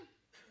on.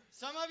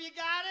 Some of you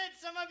got it.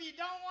 Some of you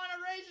don't want to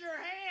raise your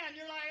hand.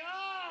 You're like,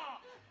 oh,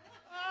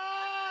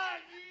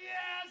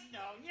 yes,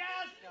 no,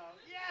 yes, no,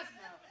 yes,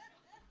 no.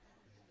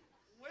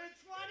 Which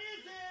one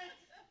is it?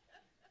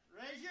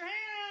 Raise your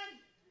hand.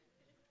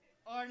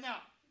 Or no.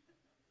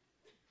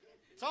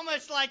 It's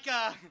almost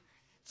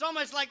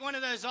like one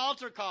of those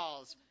altar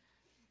calls,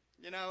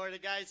 where the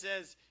guy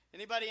says,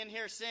 anybody in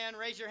here sin?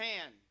 Raise your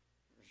hand.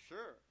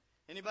 Sure.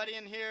 Anybody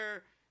in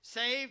here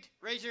saved?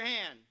 Raise your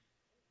hand.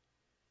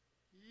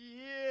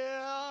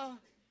 Yeah.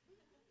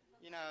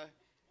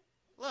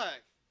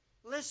 Look,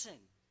 listen.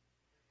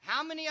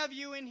 How many of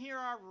you in here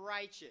are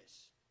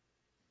righteous?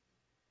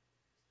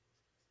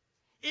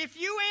 If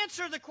you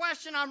answer the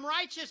question, I'm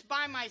righteous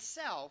by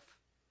myself,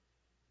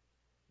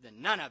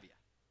 then none of you.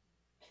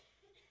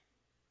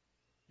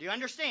 Do you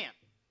understand?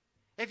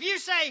 If you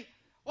say,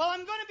 well,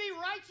 I'm going to be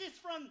righteous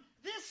from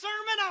this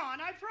sermon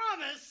on, I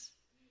promise,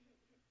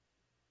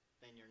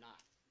 then you're not.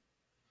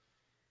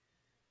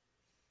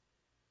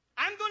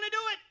 I'm going to do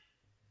it.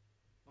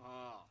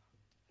 Oh,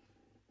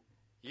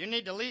 you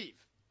need to leave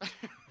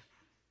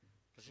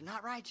because you're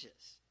not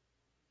righteous.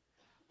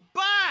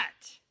 But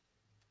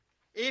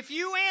if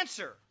you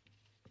answer,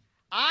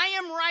 I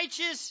am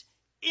righteous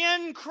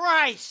in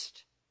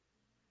Christ,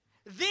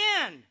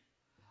 then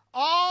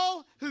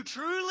all who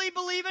truly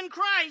believe in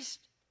Christ,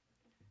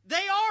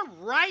 they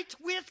are right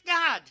with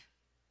God.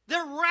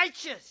 They're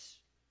righteous.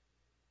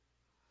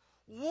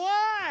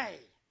 Why?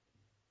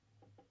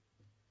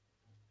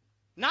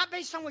 Not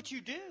based on what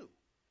you do.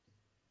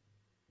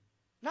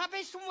 Not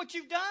based on what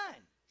you've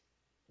done.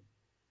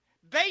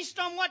 Based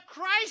on what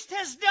Christ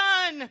has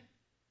done.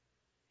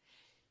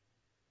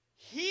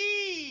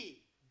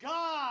 He,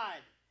 God,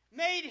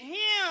 made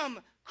him,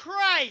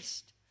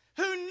 Christ,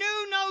 who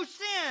knew no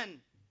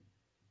sin,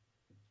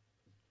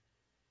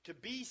 to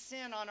be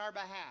sin on our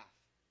behalf.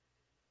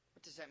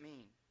 What does that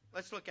mean?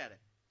 Let's look at it.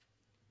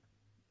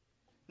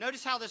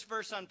 Notice how this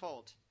verse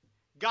unfolds.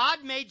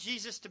 God made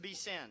Jesus to be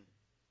sin.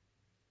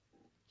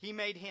 He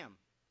made him.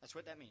 That's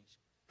what that means.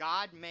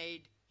 God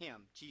made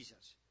him,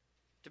 Jesus,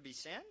 to be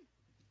sin?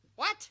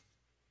 What?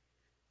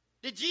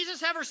 Did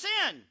Jesus ever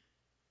sin?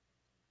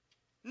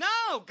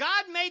 No,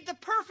 God made the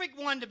perfect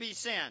one to be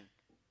sin,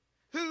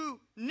 who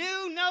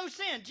knew no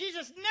sin.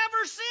 Jesus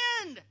never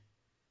sinned.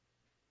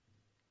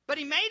 But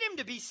he made him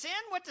to be sin?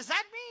 What does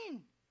that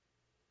mean?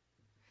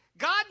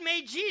 God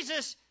made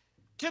Jesus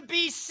to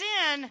be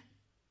sin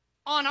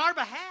on our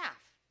behalf.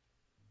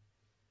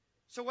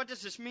 So what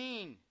does this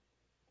mean?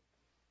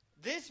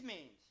 This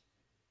means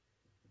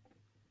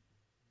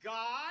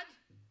God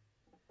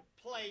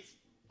placed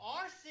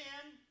our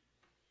sin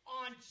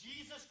on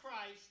Jesus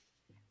Christ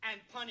and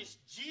punished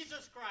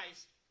Jesus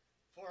Christ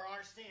for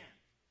our sin.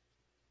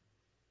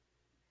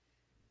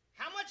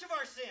 How much of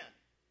our sin?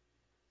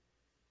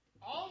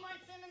 All my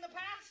sin in the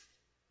past,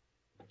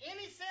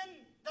 any sin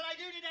that I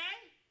do today,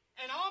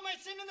 and all my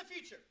sin in the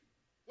future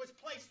was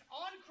placed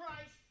on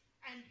Christ,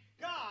 and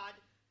God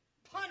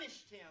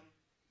punished him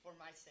for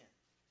my sin.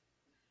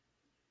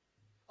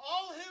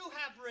 All who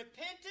have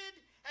repented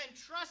and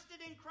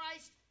trusted in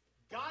Christ,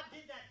 God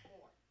did that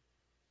for.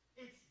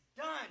 It's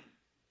done.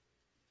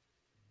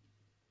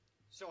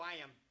 So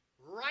I am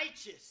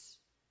righteous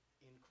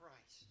in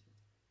Christ.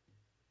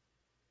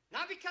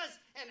 Not because,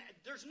 and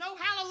there's no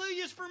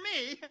hallelujahs for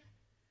me.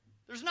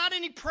 There's not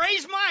any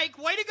praise Mike.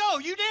 Way to go,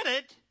 you did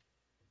it.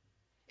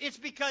 It's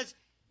because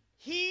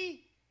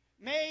he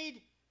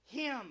made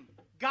him.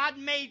 God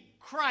made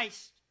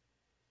Christ,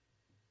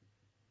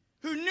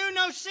 who knew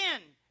no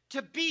sin,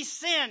 to be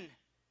sin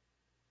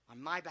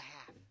on my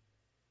behalf.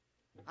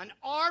 On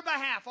our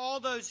behalf,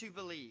 all those who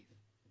believe.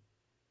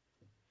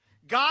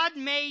 God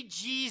made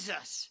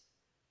Jesus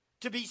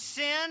to be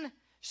sin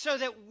so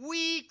that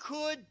we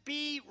could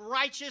be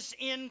righteous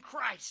in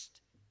Christ.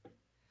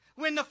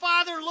 When the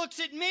Father looks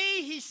at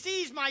me, he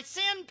sees my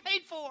sin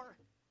paid for.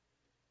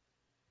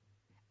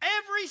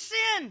 Every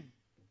sin.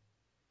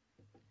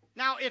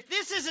 Now, if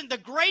this isn't the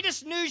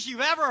greatest news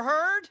you've ever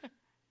heard,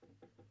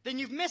 then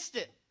you've missed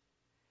it.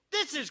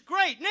 This is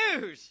great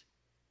news.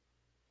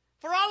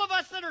 For all of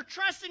us that are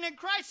trusting in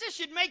Christ, this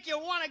should make you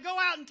want to go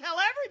out and tell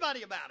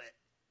everybody about it.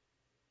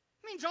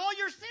 It means all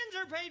your sins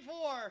are paid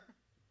for.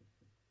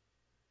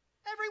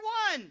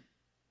 Everyone.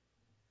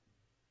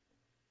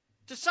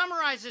 To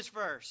summarize this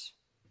verse,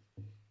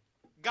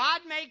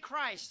 God made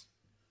Christ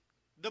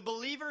the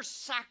believer's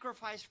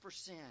sacrifice for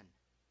sin,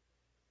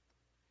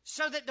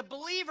 so that the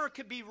believer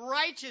could be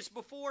righteous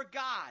before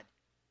God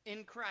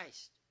in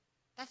Christ.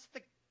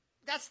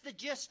 That's the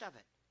gist of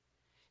it.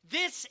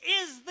 This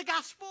is the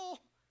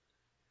gospel.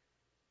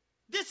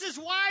 This is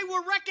why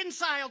we're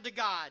reconciled to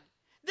God.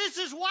 This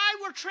is why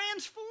we're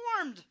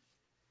transformed,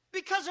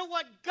 because of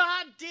what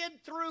God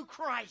did through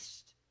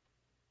Christ.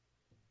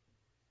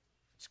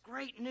 It's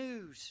great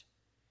news.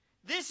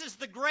 This is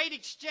the great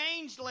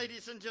exchange,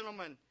 ladies and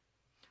gentlemen.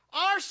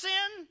 Our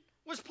sin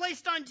was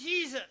placed on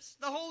Jesus,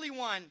 the Holy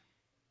One.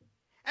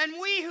 And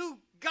we who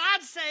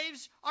God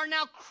saves are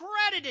now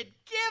credited,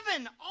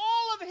 given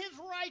all of His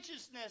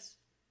righteousness,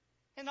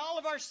 and all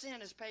of our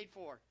sin is paid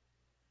for.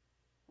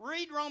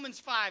 Read Romans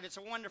 5. It's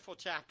a wonderful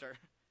chapter.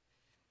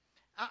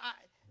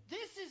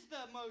 This is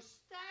the most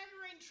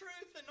staggering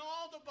truth in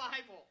all the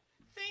Bible.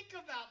 Think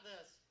about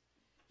this.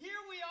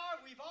 Here we are.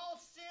 We've all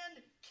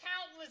sinned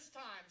countless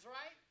times,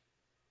 right?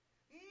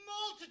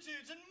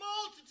 Multitudes and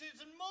multitudes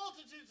and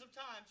multitudes of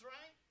times,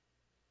 right?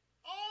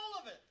 All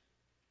of it.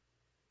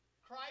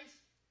 Christ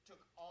took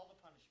all the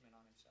punishment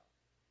on Himself.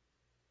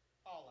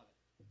 All of it.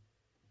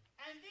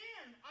 And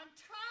then, on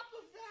top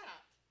of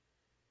that,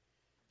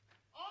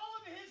 all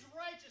of His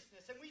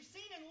righteousness. And we've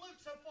seen in Luke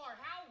so far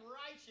how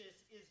righteous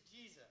is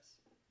Jesus.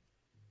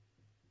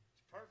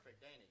 It's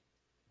perfect, ain't He?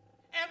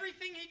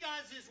 Everything He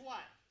does is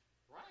what?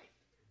 Right.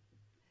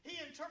 He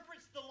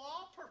interprets the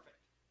law perfect.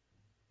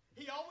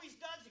 He always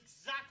does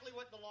exactly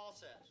what the law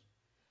says.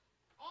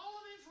 All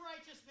of His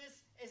righteousness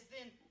is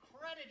then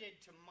credited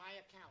to my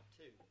account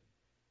too.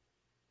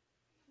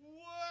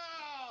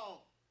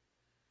 Wow!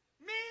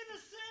 Me, the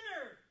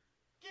sinner,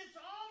 gets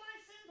all my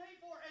sin paid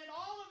for, and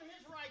all of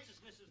His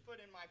righteousness is put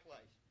in my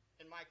place,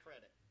 in my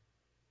credit.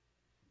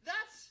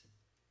 That's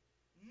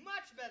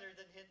much better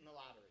than hitting the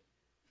lottery.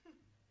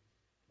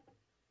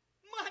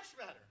 Much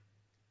better.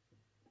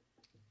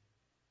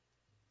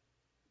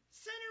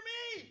 Sinner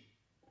me,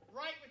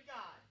 right with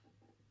God.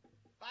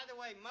 By the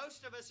way,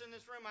 most of us in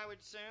this room, I would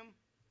assume,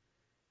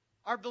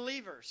 are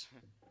believers.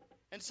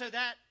 And so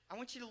that, I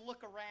want you to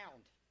look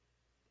around.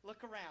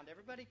 Look around.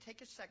 Everybody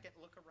take a second,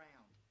 look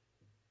around.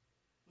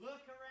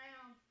 Look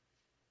around.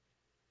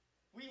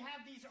 We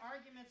have these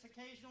arguments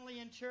occasionally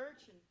in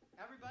church, and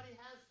everybody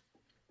has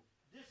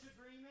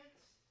disagreements.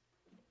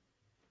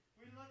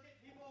 We look at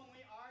people and we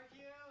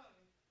argue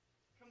and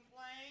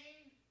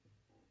complain.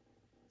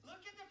 Look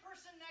at the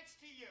person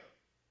next to you.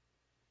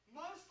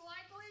 Most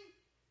likely,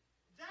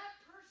 that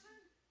person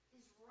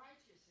is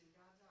righteous in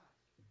God's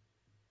eyes.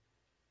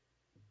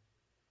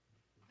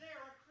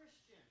 They're a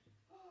Christian.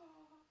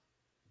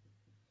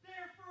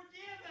 They're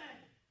forgiven.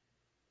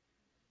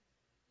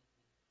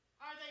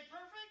 Are they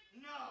perfect?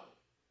 No.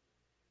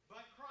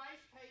 But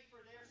Christ paid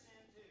for their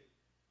sin too.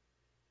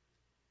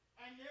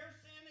 And their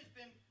sin has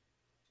been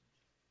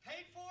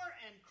paid for,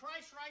 and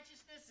Christ's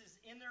righteousness is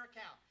in their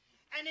account.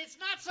 And it's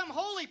not some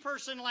holy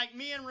person like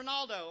me and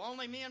Ronaldo.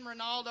 Only me and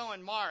Ronaldo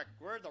and Mark.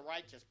 We're the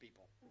righteous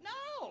people.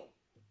 No.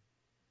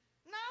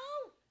 No.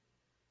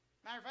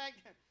 Matter of fact,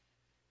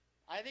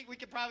 I think we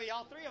could probably,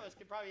 all three of us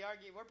could probably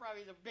argue, we're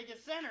probably the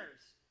biggest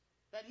sinners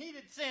that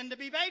needed sin to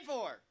be paid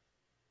for.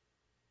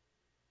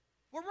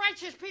 We're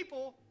righteous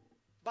people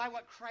by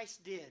what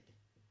Christ did.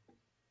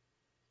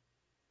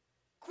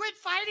 Quit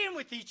fighting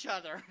with each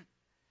other.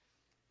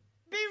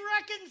 Be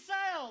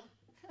reconciled.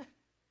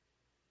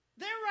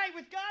 They're right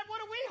with God.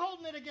 What are we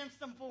holding it against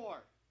them for?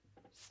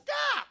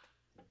 Stop.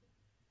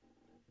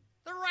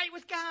 They're right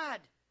with God.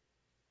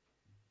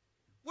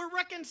 We're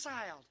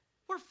reconciled.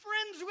 We're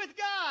friends with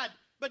God.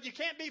 But you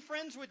can't be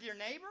friends with your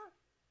neighbor?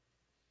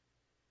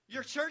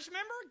 Your church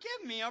member?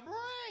 Give me a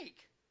break.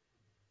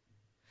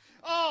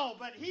 Oh,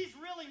 but he's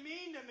really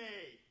mean to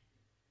me.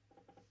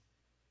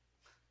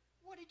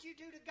 What did you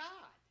do to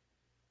God?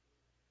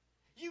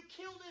 You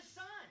killed His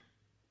Son.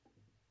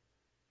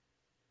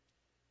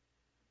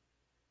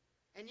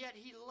 And yet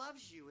He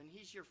loves you, and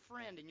He's your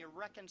friend, and you're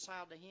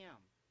reconciled to Him.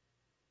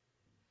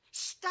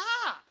 Stop!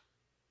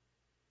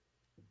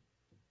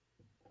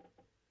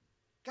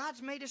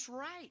 God's made us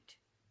right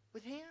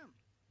with Him.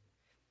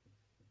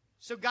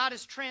 So God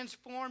has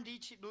transformed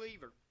each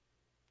believer.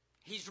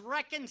 He's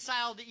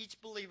reconciled each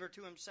believer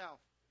to Himself.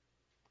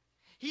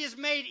 He has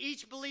made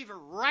each believer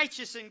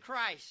righteous in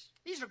Christ.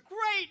 This is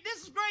great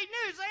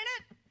news, ain't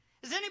it?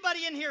 Is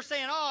anybody in here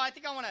saying, "Oh, I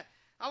think I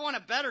want a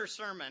better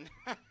sermon.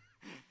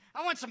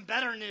 I want some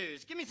better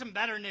news. Give me some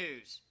better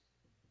news."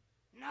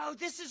 No,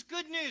 this is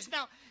good news.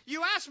 Now,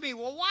 you ask me,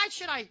 well, why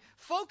should I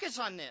focus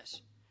on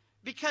this?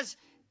 Because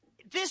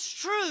this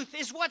truth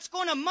is what's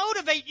going to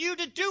motivate you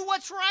to do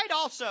what's right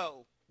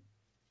also.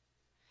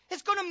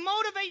 It's going to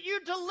motivate you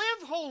to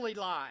live holy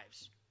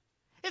lives.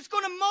 It's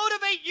going to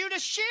motivate you to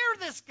share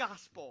this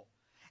gospel.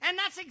 And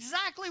that's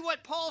exactly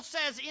what Paul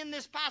says in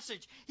this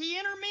passage. He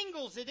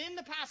intermingles it in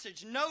the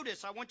passage.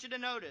 Notice, I want you to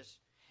notice.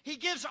 He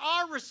gives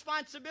our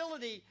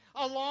responsibility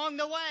along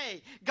the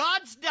way.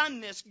 God's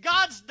done this.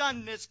 God's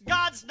done this.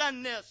 God's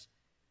done this.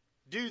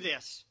 Do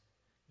this.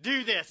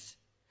 Do this.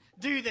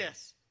 Do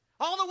this.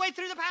 All the way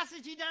through the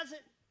passage, he does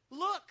it.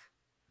 Look,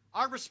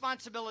 our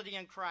responsibility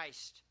in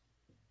Christ.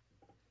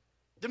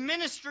 The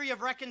ministry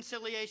of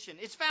reconciliation.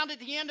 It's found at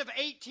the end of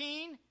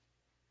 18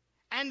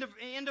 and the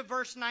end of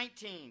verse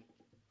 19.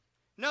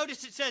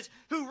 Notice it says,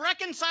 who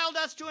reconciled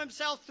us to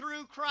himself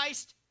through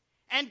Christ,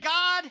 and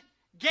God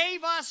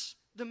gave us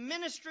the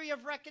ministry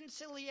of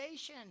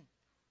reconciliation.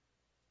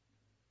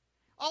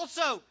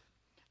 Also,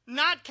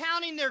 not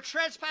counting their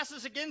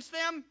trespasses against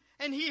them,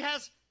 and he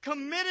has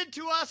committed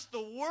to us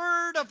the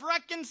word of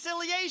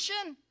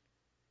reconciliation.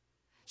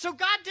 So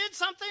God did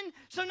something,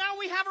 so now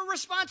we have a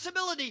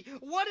responsibility.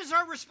 What is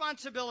our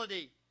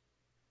responsibility?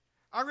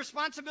 Our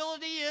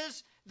responsibility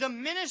is the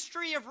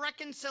ministry of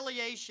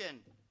reconciliation.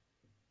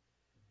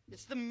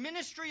 It's the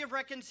ministry of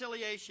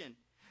reconciliation.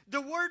 The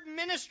word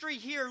ministry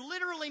here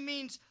literally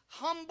means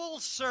humble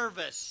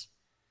service.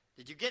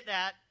 Did you get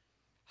that?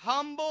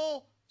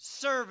 Humble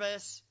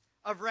service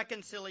of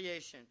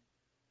reconciliation.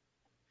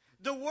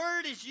 The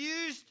word is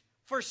used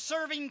for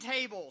serving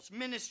tables,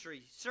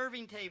 ministry,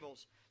 serving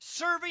tables,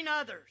 serving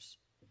others.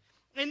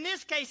 In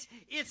this case,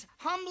 it's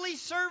humbly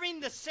serving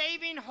the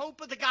saving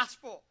hope of the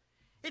gospel.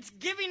 It's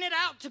giving it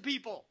out to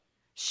people,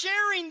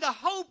 sharing the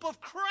hope of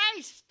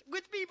Christ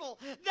with people.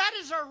 That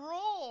is our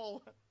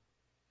role.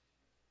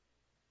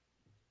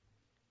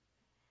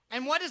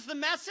 And what is the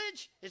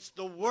message? It's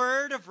the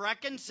word of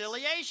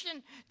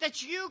reconciliation,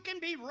 that you can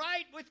be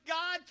right with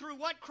God through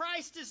what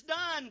Christ has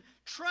done.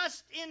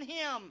 Trust in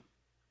him.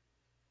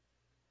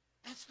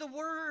 That's the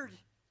word.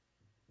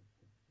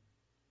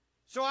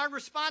 So our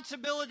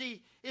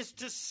responsibility is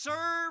to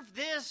serve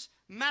this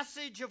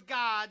message of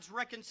God's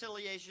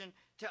reconciliation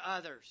to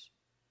others.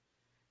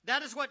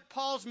 That is what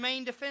Paul's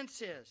main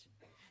defense is.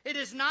 It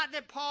is not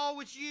that Paul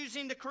was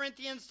using the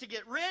Corinthians to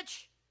get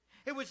rich.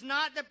 It was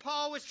not that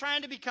Paul was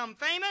trying to become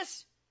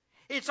famous.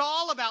 It's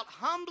all about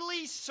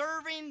humbly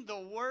serving the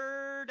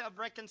word of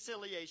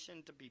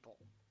reconciliation to people.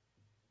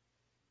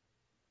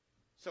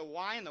 So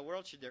why in the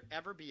world should there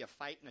ever be a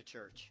fight in a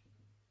church?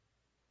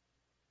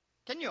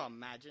 Can you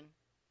imagine?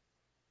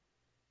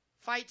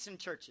 Fights in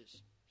churches,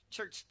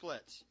 church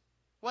splits.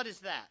 What is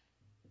that?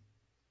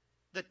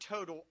 The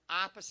total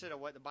opposite of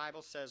what the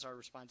Bible says our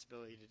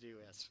responsibility to do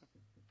is.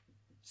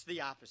 It's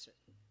the opposite.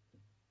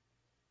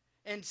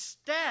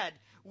 Instead,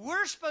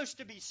 we're supposed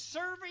to be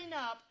serving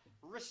up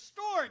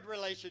restored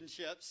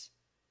relationships,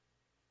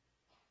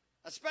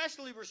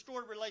 especially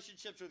restored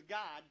relationships with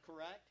God,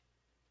 correct?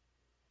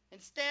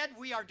 Instead,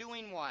 we are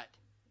doing what?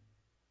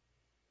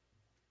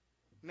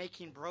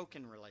 Making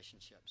broken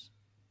relationships.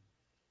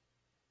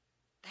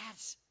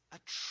 That's a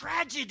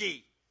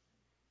tragedy.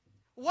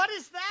 What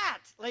is that,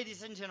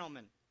 ladies and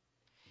gentlemen?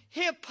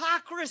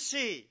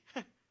 Hypocrisy.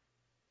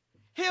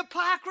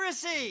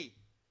 Hypocrisy.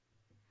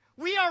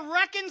 We are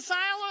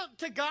reconciled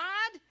to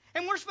God,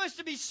 and we're supposed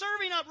to be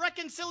serving up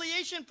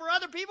reconciliation for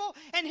other people,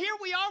 and here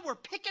we are, we're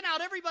picking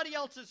out everybody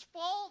else's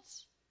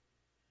faults,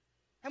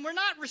 and we're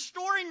not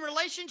restoring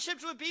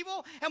relationships with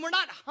people, and we're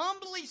not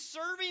humbly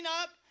serving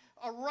up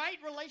a right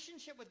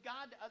relationship with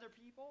God to other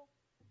people.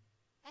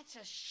 That's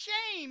a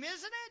shame,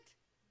 isn't it?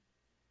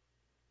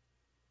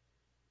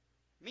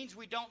 It means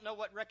we don't know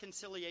what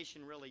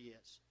reconciliation really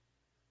is.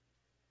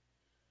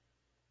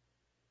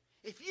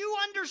 If you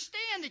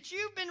understand that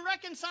you've been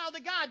reconciled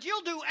to God,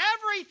 you'll do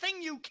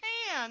everything you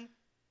can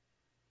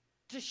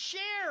to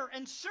share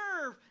and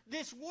serve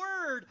this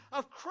word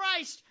of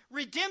Christ's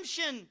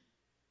redemption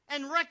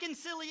and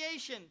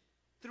reconciliation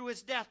through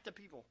his death to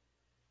people.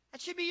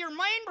 That should be your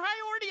main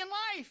priority in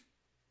life.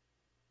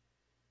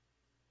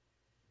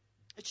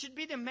 It should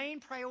be the main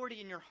priority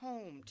in your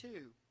home,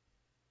 too.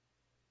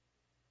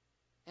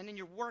 And in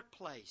your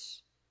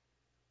workplace.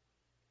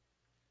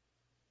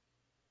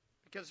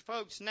 Because,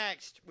 folks,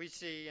 next we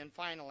see, and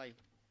finally,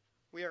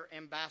 we are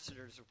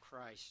ambassadors of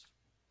Christ.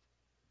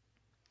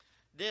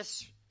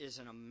 This is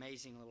an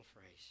amazing little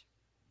phrase.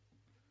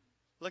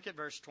 Look at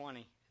verse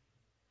 20.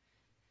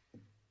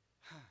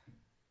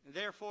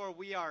 Therefore,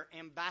 we are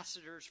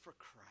ambassadors for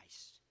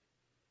Christ.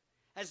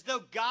 As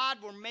though God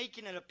were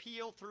making an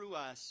appeal through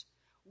us,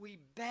 we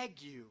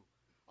beg you,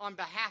 on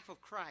behalf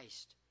of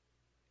Christ,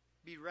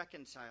 be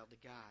reconciled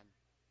to God.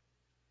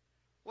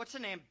 What's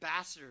an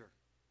ambassador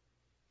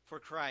for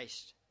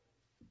Christ?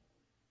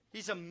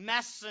 He's a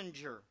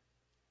messenger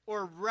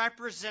or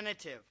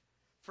representative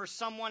for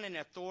someone in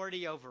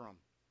authority over him.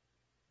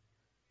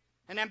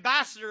 An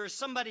ambassador is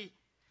somebody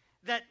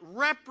that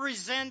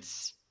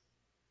represents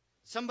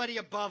somebody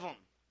above him.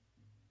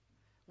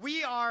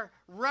 We are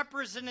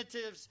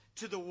representatives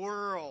to the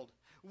world.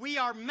 We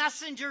are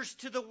messengers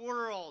to the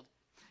world.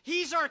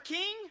 He's our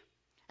king,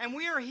 and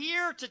we are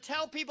here to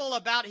tell people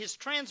about his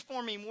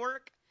transforming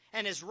work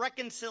and his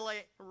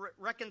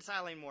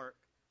reconciling work.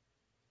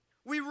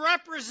 We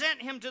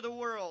represent him to the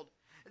world.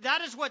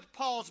 That is what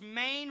Paul's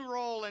main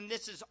role, and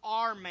this is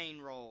our main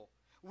role.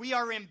 We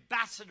are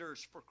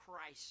ambassadors for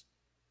Christ.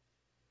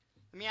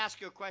 Let me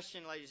ask you a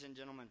question, ladies and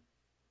gentlemen.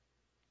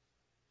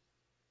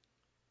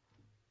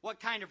 What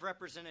kind of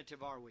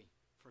representative are we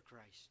for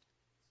Christ?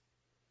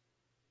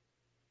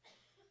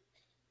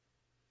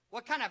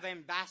 What kind of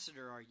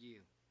ambassador are you?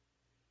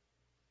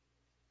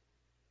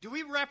 Do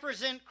we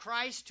represent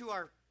Christ to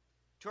our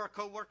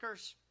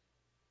co-workers?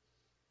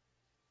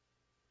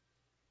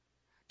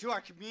 To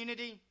our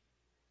community?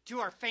 To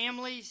our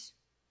families?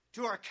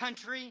 To our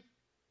country?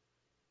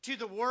 To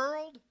the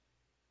world?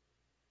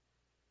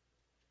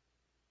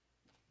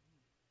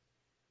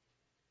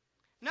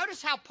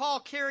 Notice how Paul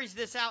carries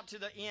this out to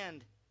the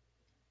end.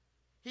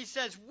 He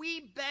says, we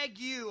beg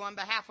you on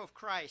behalf of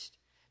Christ.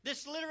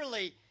 This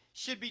literally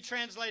should be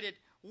translated,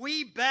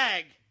 we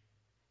beg,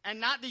 and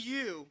not the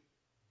you,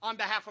 on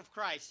behalf of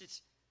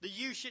Christ. The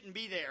you shouldn't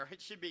be there.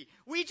 It should be,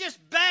 we just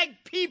beg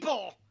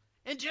people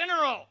in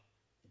general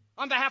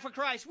on behalf of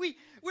Christ.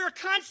 We're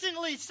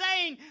constantly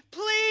saying,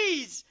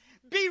 please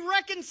be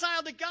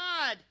reconciled to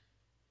God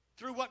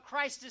through what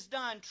Christ has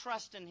done.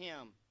 Trust in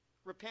him.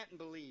 Repent and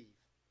believe.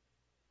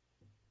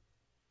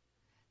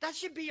 That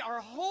should be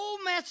our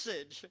whole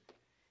message.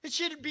 It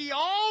should be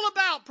all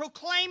about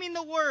proclaiming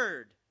the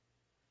word.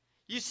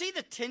 You see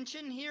the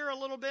tension here a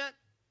little bit?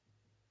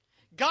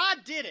 God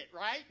did it,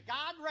 right?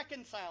 God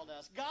reconciled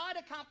us. God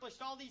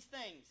accomplished all these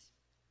things.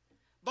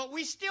 But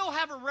we still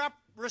have a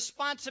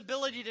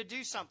responsibility to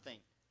do something.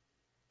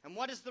 And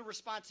what is the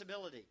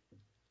responsibility?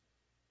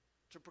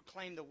 To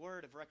proclaim the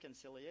word of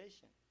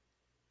reconciliation.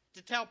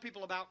 To tell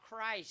people about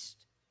Christ.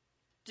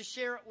 To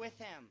share it with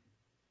him.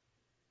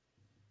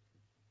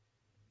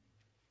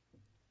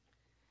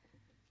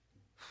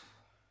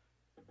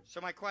 So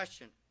my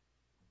question,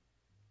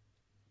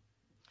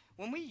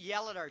 when we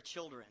yell at our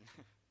children,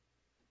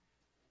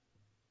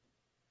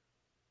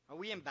 are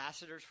we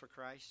ambassadors for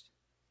Christ?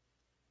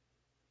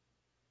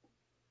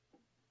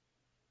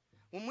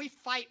 When we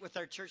fight with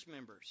our church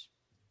members,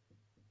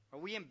 are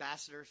we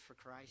ambassadors for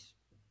Christ?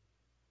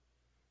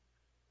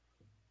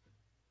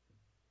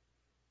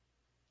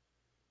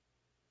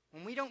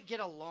 When we don't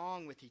get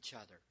along with each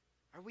other,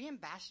 are we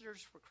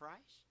ambassadors for Christ?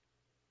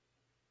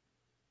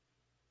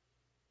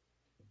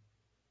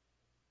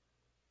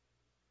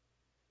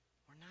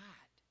 We're not.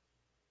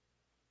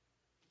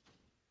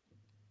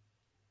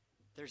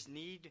 There's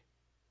need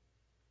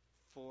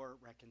for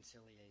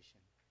reconciliation.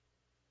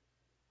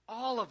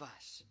 All of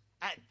us,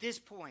 at this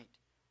point,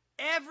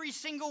 every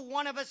single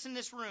one of us in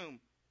this room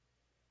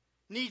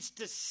needs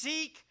to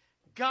seek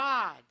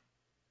God,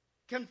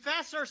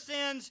 confess our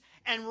sins,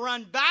 and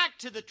run back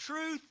to the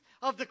truth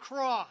of the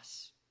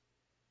cross,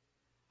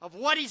 of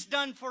what he's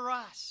done for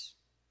us.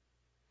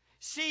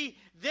 See,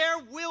 there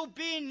will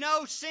be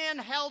no sin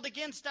held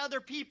against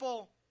other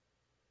people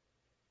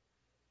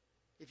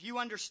if you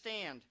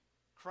understand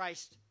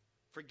Christ's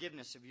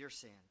forgiveness of your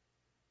sin.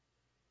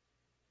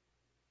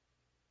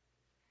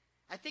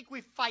 I think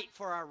we fight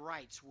for our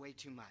rights way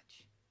too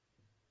much.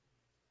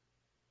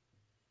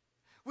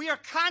 We are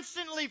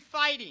constantly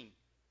fighting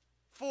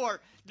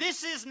for,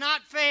 this is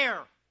not fair.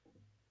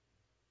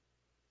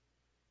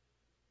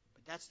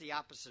 But that's the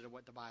opposite of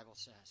what the Bible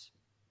says.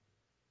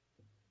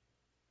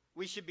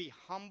 We should be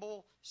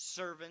humble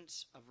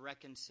servants of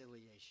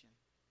reconciliation,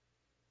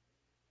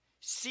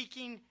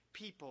 seeking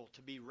people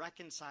to be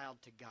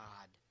reconciled to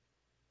God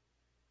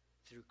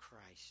through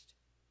Christ.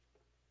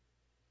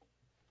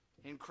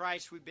 In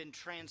Christ, we've been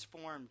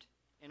transformed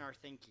in our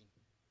thinking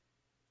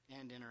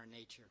and in our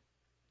nature.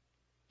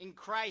 In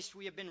Christ,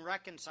 we have been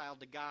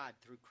reconciled to God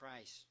through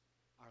Christ,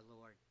 our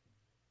Lord.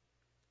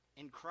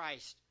 In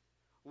Christ,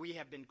 we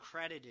have been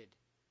credited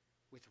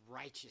with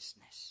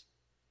righteousness.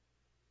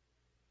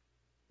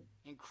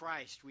 In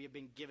Christ, we have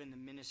been given the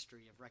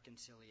ministry of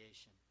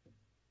reconciliation.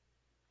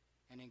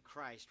 And in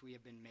Christ, we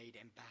have been made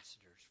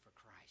ambassadors for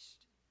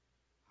Christ,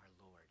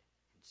 our Lord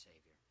and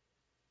Savior.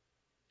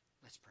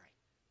 Let's pray.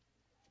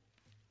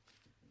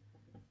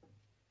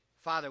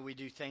 Father, we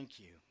do thank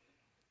you.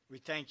 We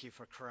thank you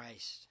for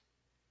Christ.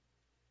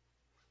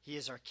 He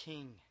is our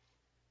King.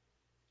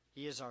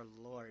 He is our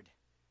Lord.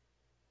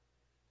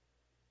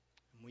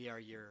 And we are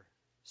your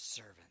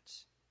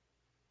servants.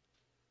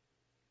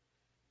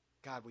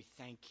 God, we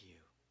thank you.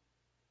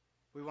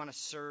 We want to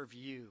serve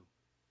you.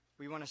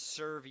 We want to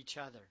serve each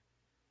other.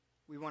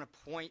 We want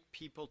to point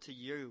people to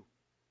you.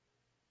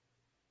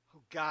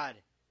 Oh God,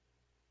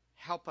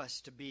 help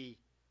us to be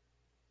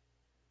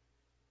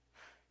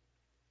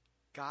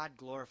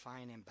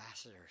God-glorifying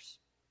ambassadors.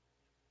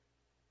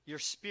 Your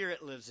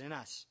Spirit lives in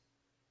us.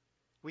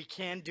 We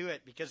can do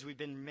it because we've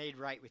been made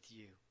right with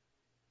you.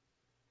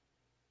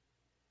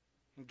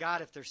 And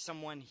God, if there's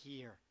someone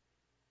here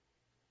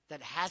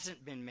that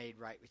hasn't been made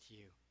right with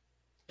you,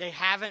 they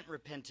haven't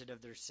repented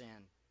of their sin,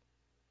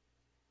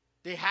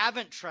 they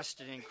haven't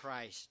trusted in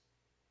Christ,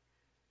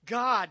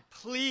 God,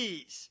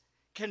 please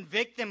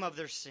convict them of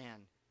their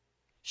sin.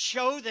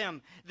 Show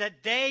them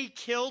that they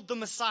killed the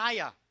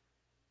Messiah.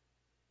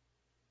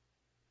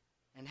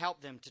 And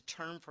help them to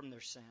turn from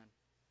their sin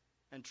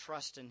and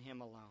trust in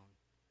Him alone.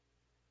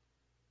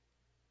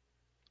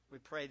 We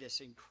pray this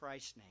in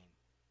Christ's name.